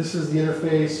 And this is the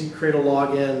interface. You create a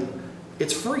login.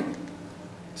 It's free.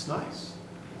 It's nice.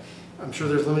 I'm sure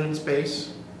there's limited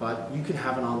space, but you can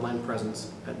have an online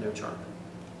presence at no charge.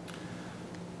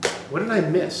 What did I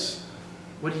miss?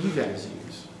 What do you guys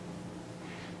use?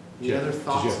 Any other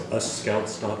thoughts? Did you have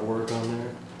usscouts.org on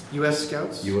there? U.S.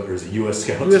 Scouts? Or is it U.S.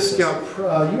 Scouts? U.S.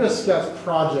 Scouts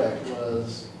project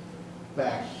was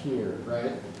back here,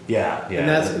 right? Yeah. And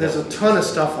there's a ton of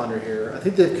stuff under here. I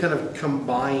think they've kind of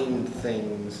combined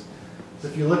things. So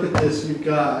if you look at this, you've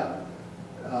got,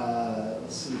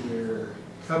 let's see here,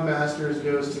 Cubmasters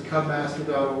goes to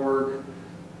cubmaster.org.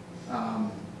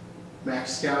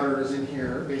 Max Scouter is in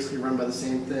here, basically run by the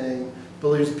same thing.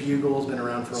 Billy's Bugle's been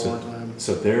around for a long time.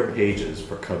 So their pages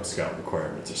for Cub Scout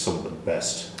requirements are some of the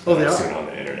best I've seen on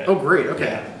the internet. Oh, great.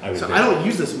 Okay. Yeah, I don't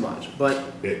use this much, but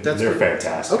they're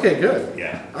fantastic. Okay, good.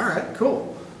 Yeah. All right,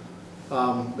 cool.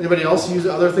 Anybody else use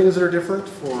other things that are different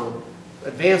for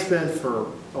advancement, for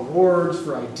awards,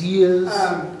 for ideas?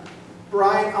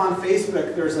 Brian on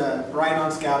Facebook, there's a Brian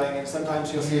on Scouting, and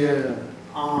sometimes you'll see it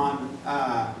on.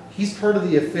 He's part of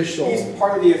the official. He's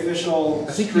part of the official.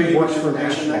 I think he works for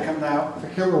information that comes out. I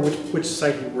can't remember which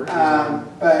site he works on.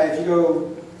 But if you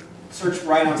go search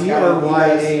Brian on Scouting,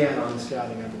 DRYAN on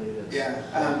Scouting, I believe it is.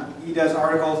 Yeah, he does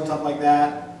articles and stuff like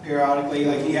that periodically.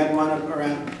 Like he had one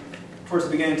around towards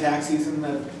the beginning of tax season,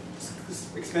 the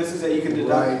expenses that you can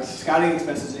deduct, scouting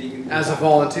expenses that you can deduct. As a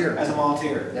volunteer. As a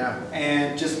volunteer. Yeah.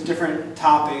 And just different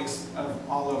topics of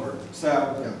all over.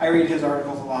 So I read his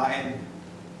articles a lot, and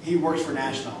he works for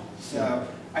National. So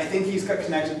I think he's got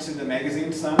connected to the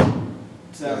magazine some.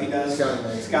 So he does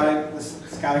scouting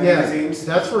magazines.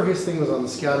 That's where his thing was, on the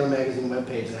Scouting Magazine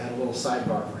webpage. It had a little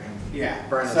sidebar for him. Yeah.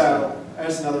 Brian, so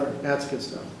that's another. That's good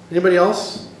stuff. Anybody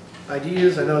else?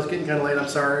 Ideas? I know it's getting kind of late. I'm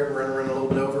sorry. We're running a little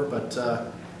bit over, but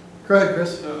go ahead,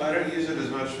 Chris. So I don't use it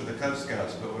as much for the Cub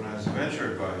Scouts, but when I was a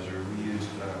venture advisor, we used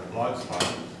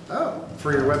Blogspot. Oh,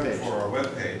 for your webpage. For our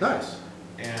webpage. Nice.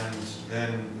 And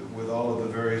then with all of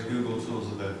the various Google tools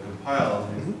that they've compiled,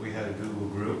 we had a Google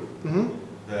group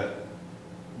that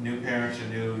new parents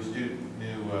and new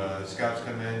scouts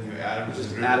come in, you add them to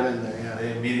the group. Add them in there, yeah.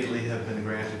 They immediately have been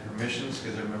granted permissions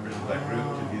because they're members of that group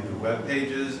to view the web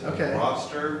pages, and the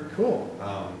roster. Cool.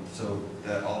 So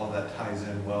that all of that ties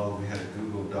in well. We had a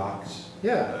Google Docs,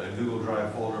 a Google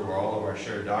Drive folder where all of our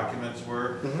shared documents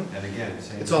were. And again,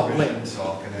 same. It's all linked. It's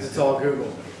all connected. It's all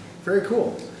Google. Very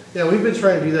cool. Yeah, we've been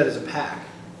trying to do that as a pack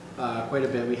quite a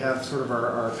bit. We have sort of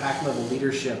our pack level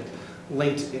leadership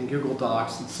linked in Google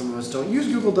Docs, and some of us don't use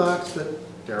Google Docs, but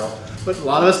a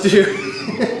lot of us do.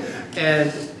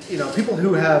 And people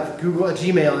who have a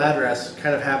Gmail address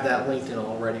kind of have that linked in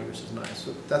already, which is nice.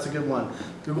 So that's a good one.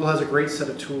 Google has a great set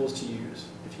of tools to use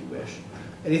if you wish.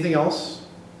 Anything else?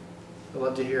 I'd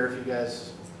love to hear if you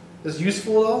guys. Is it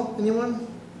useful at all? Anyone?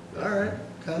 All right,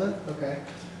 kind of. Okay.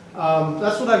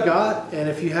 That's what I've got, and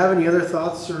if you have any other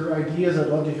thoughts or ideas, I'd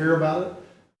love to hear about it.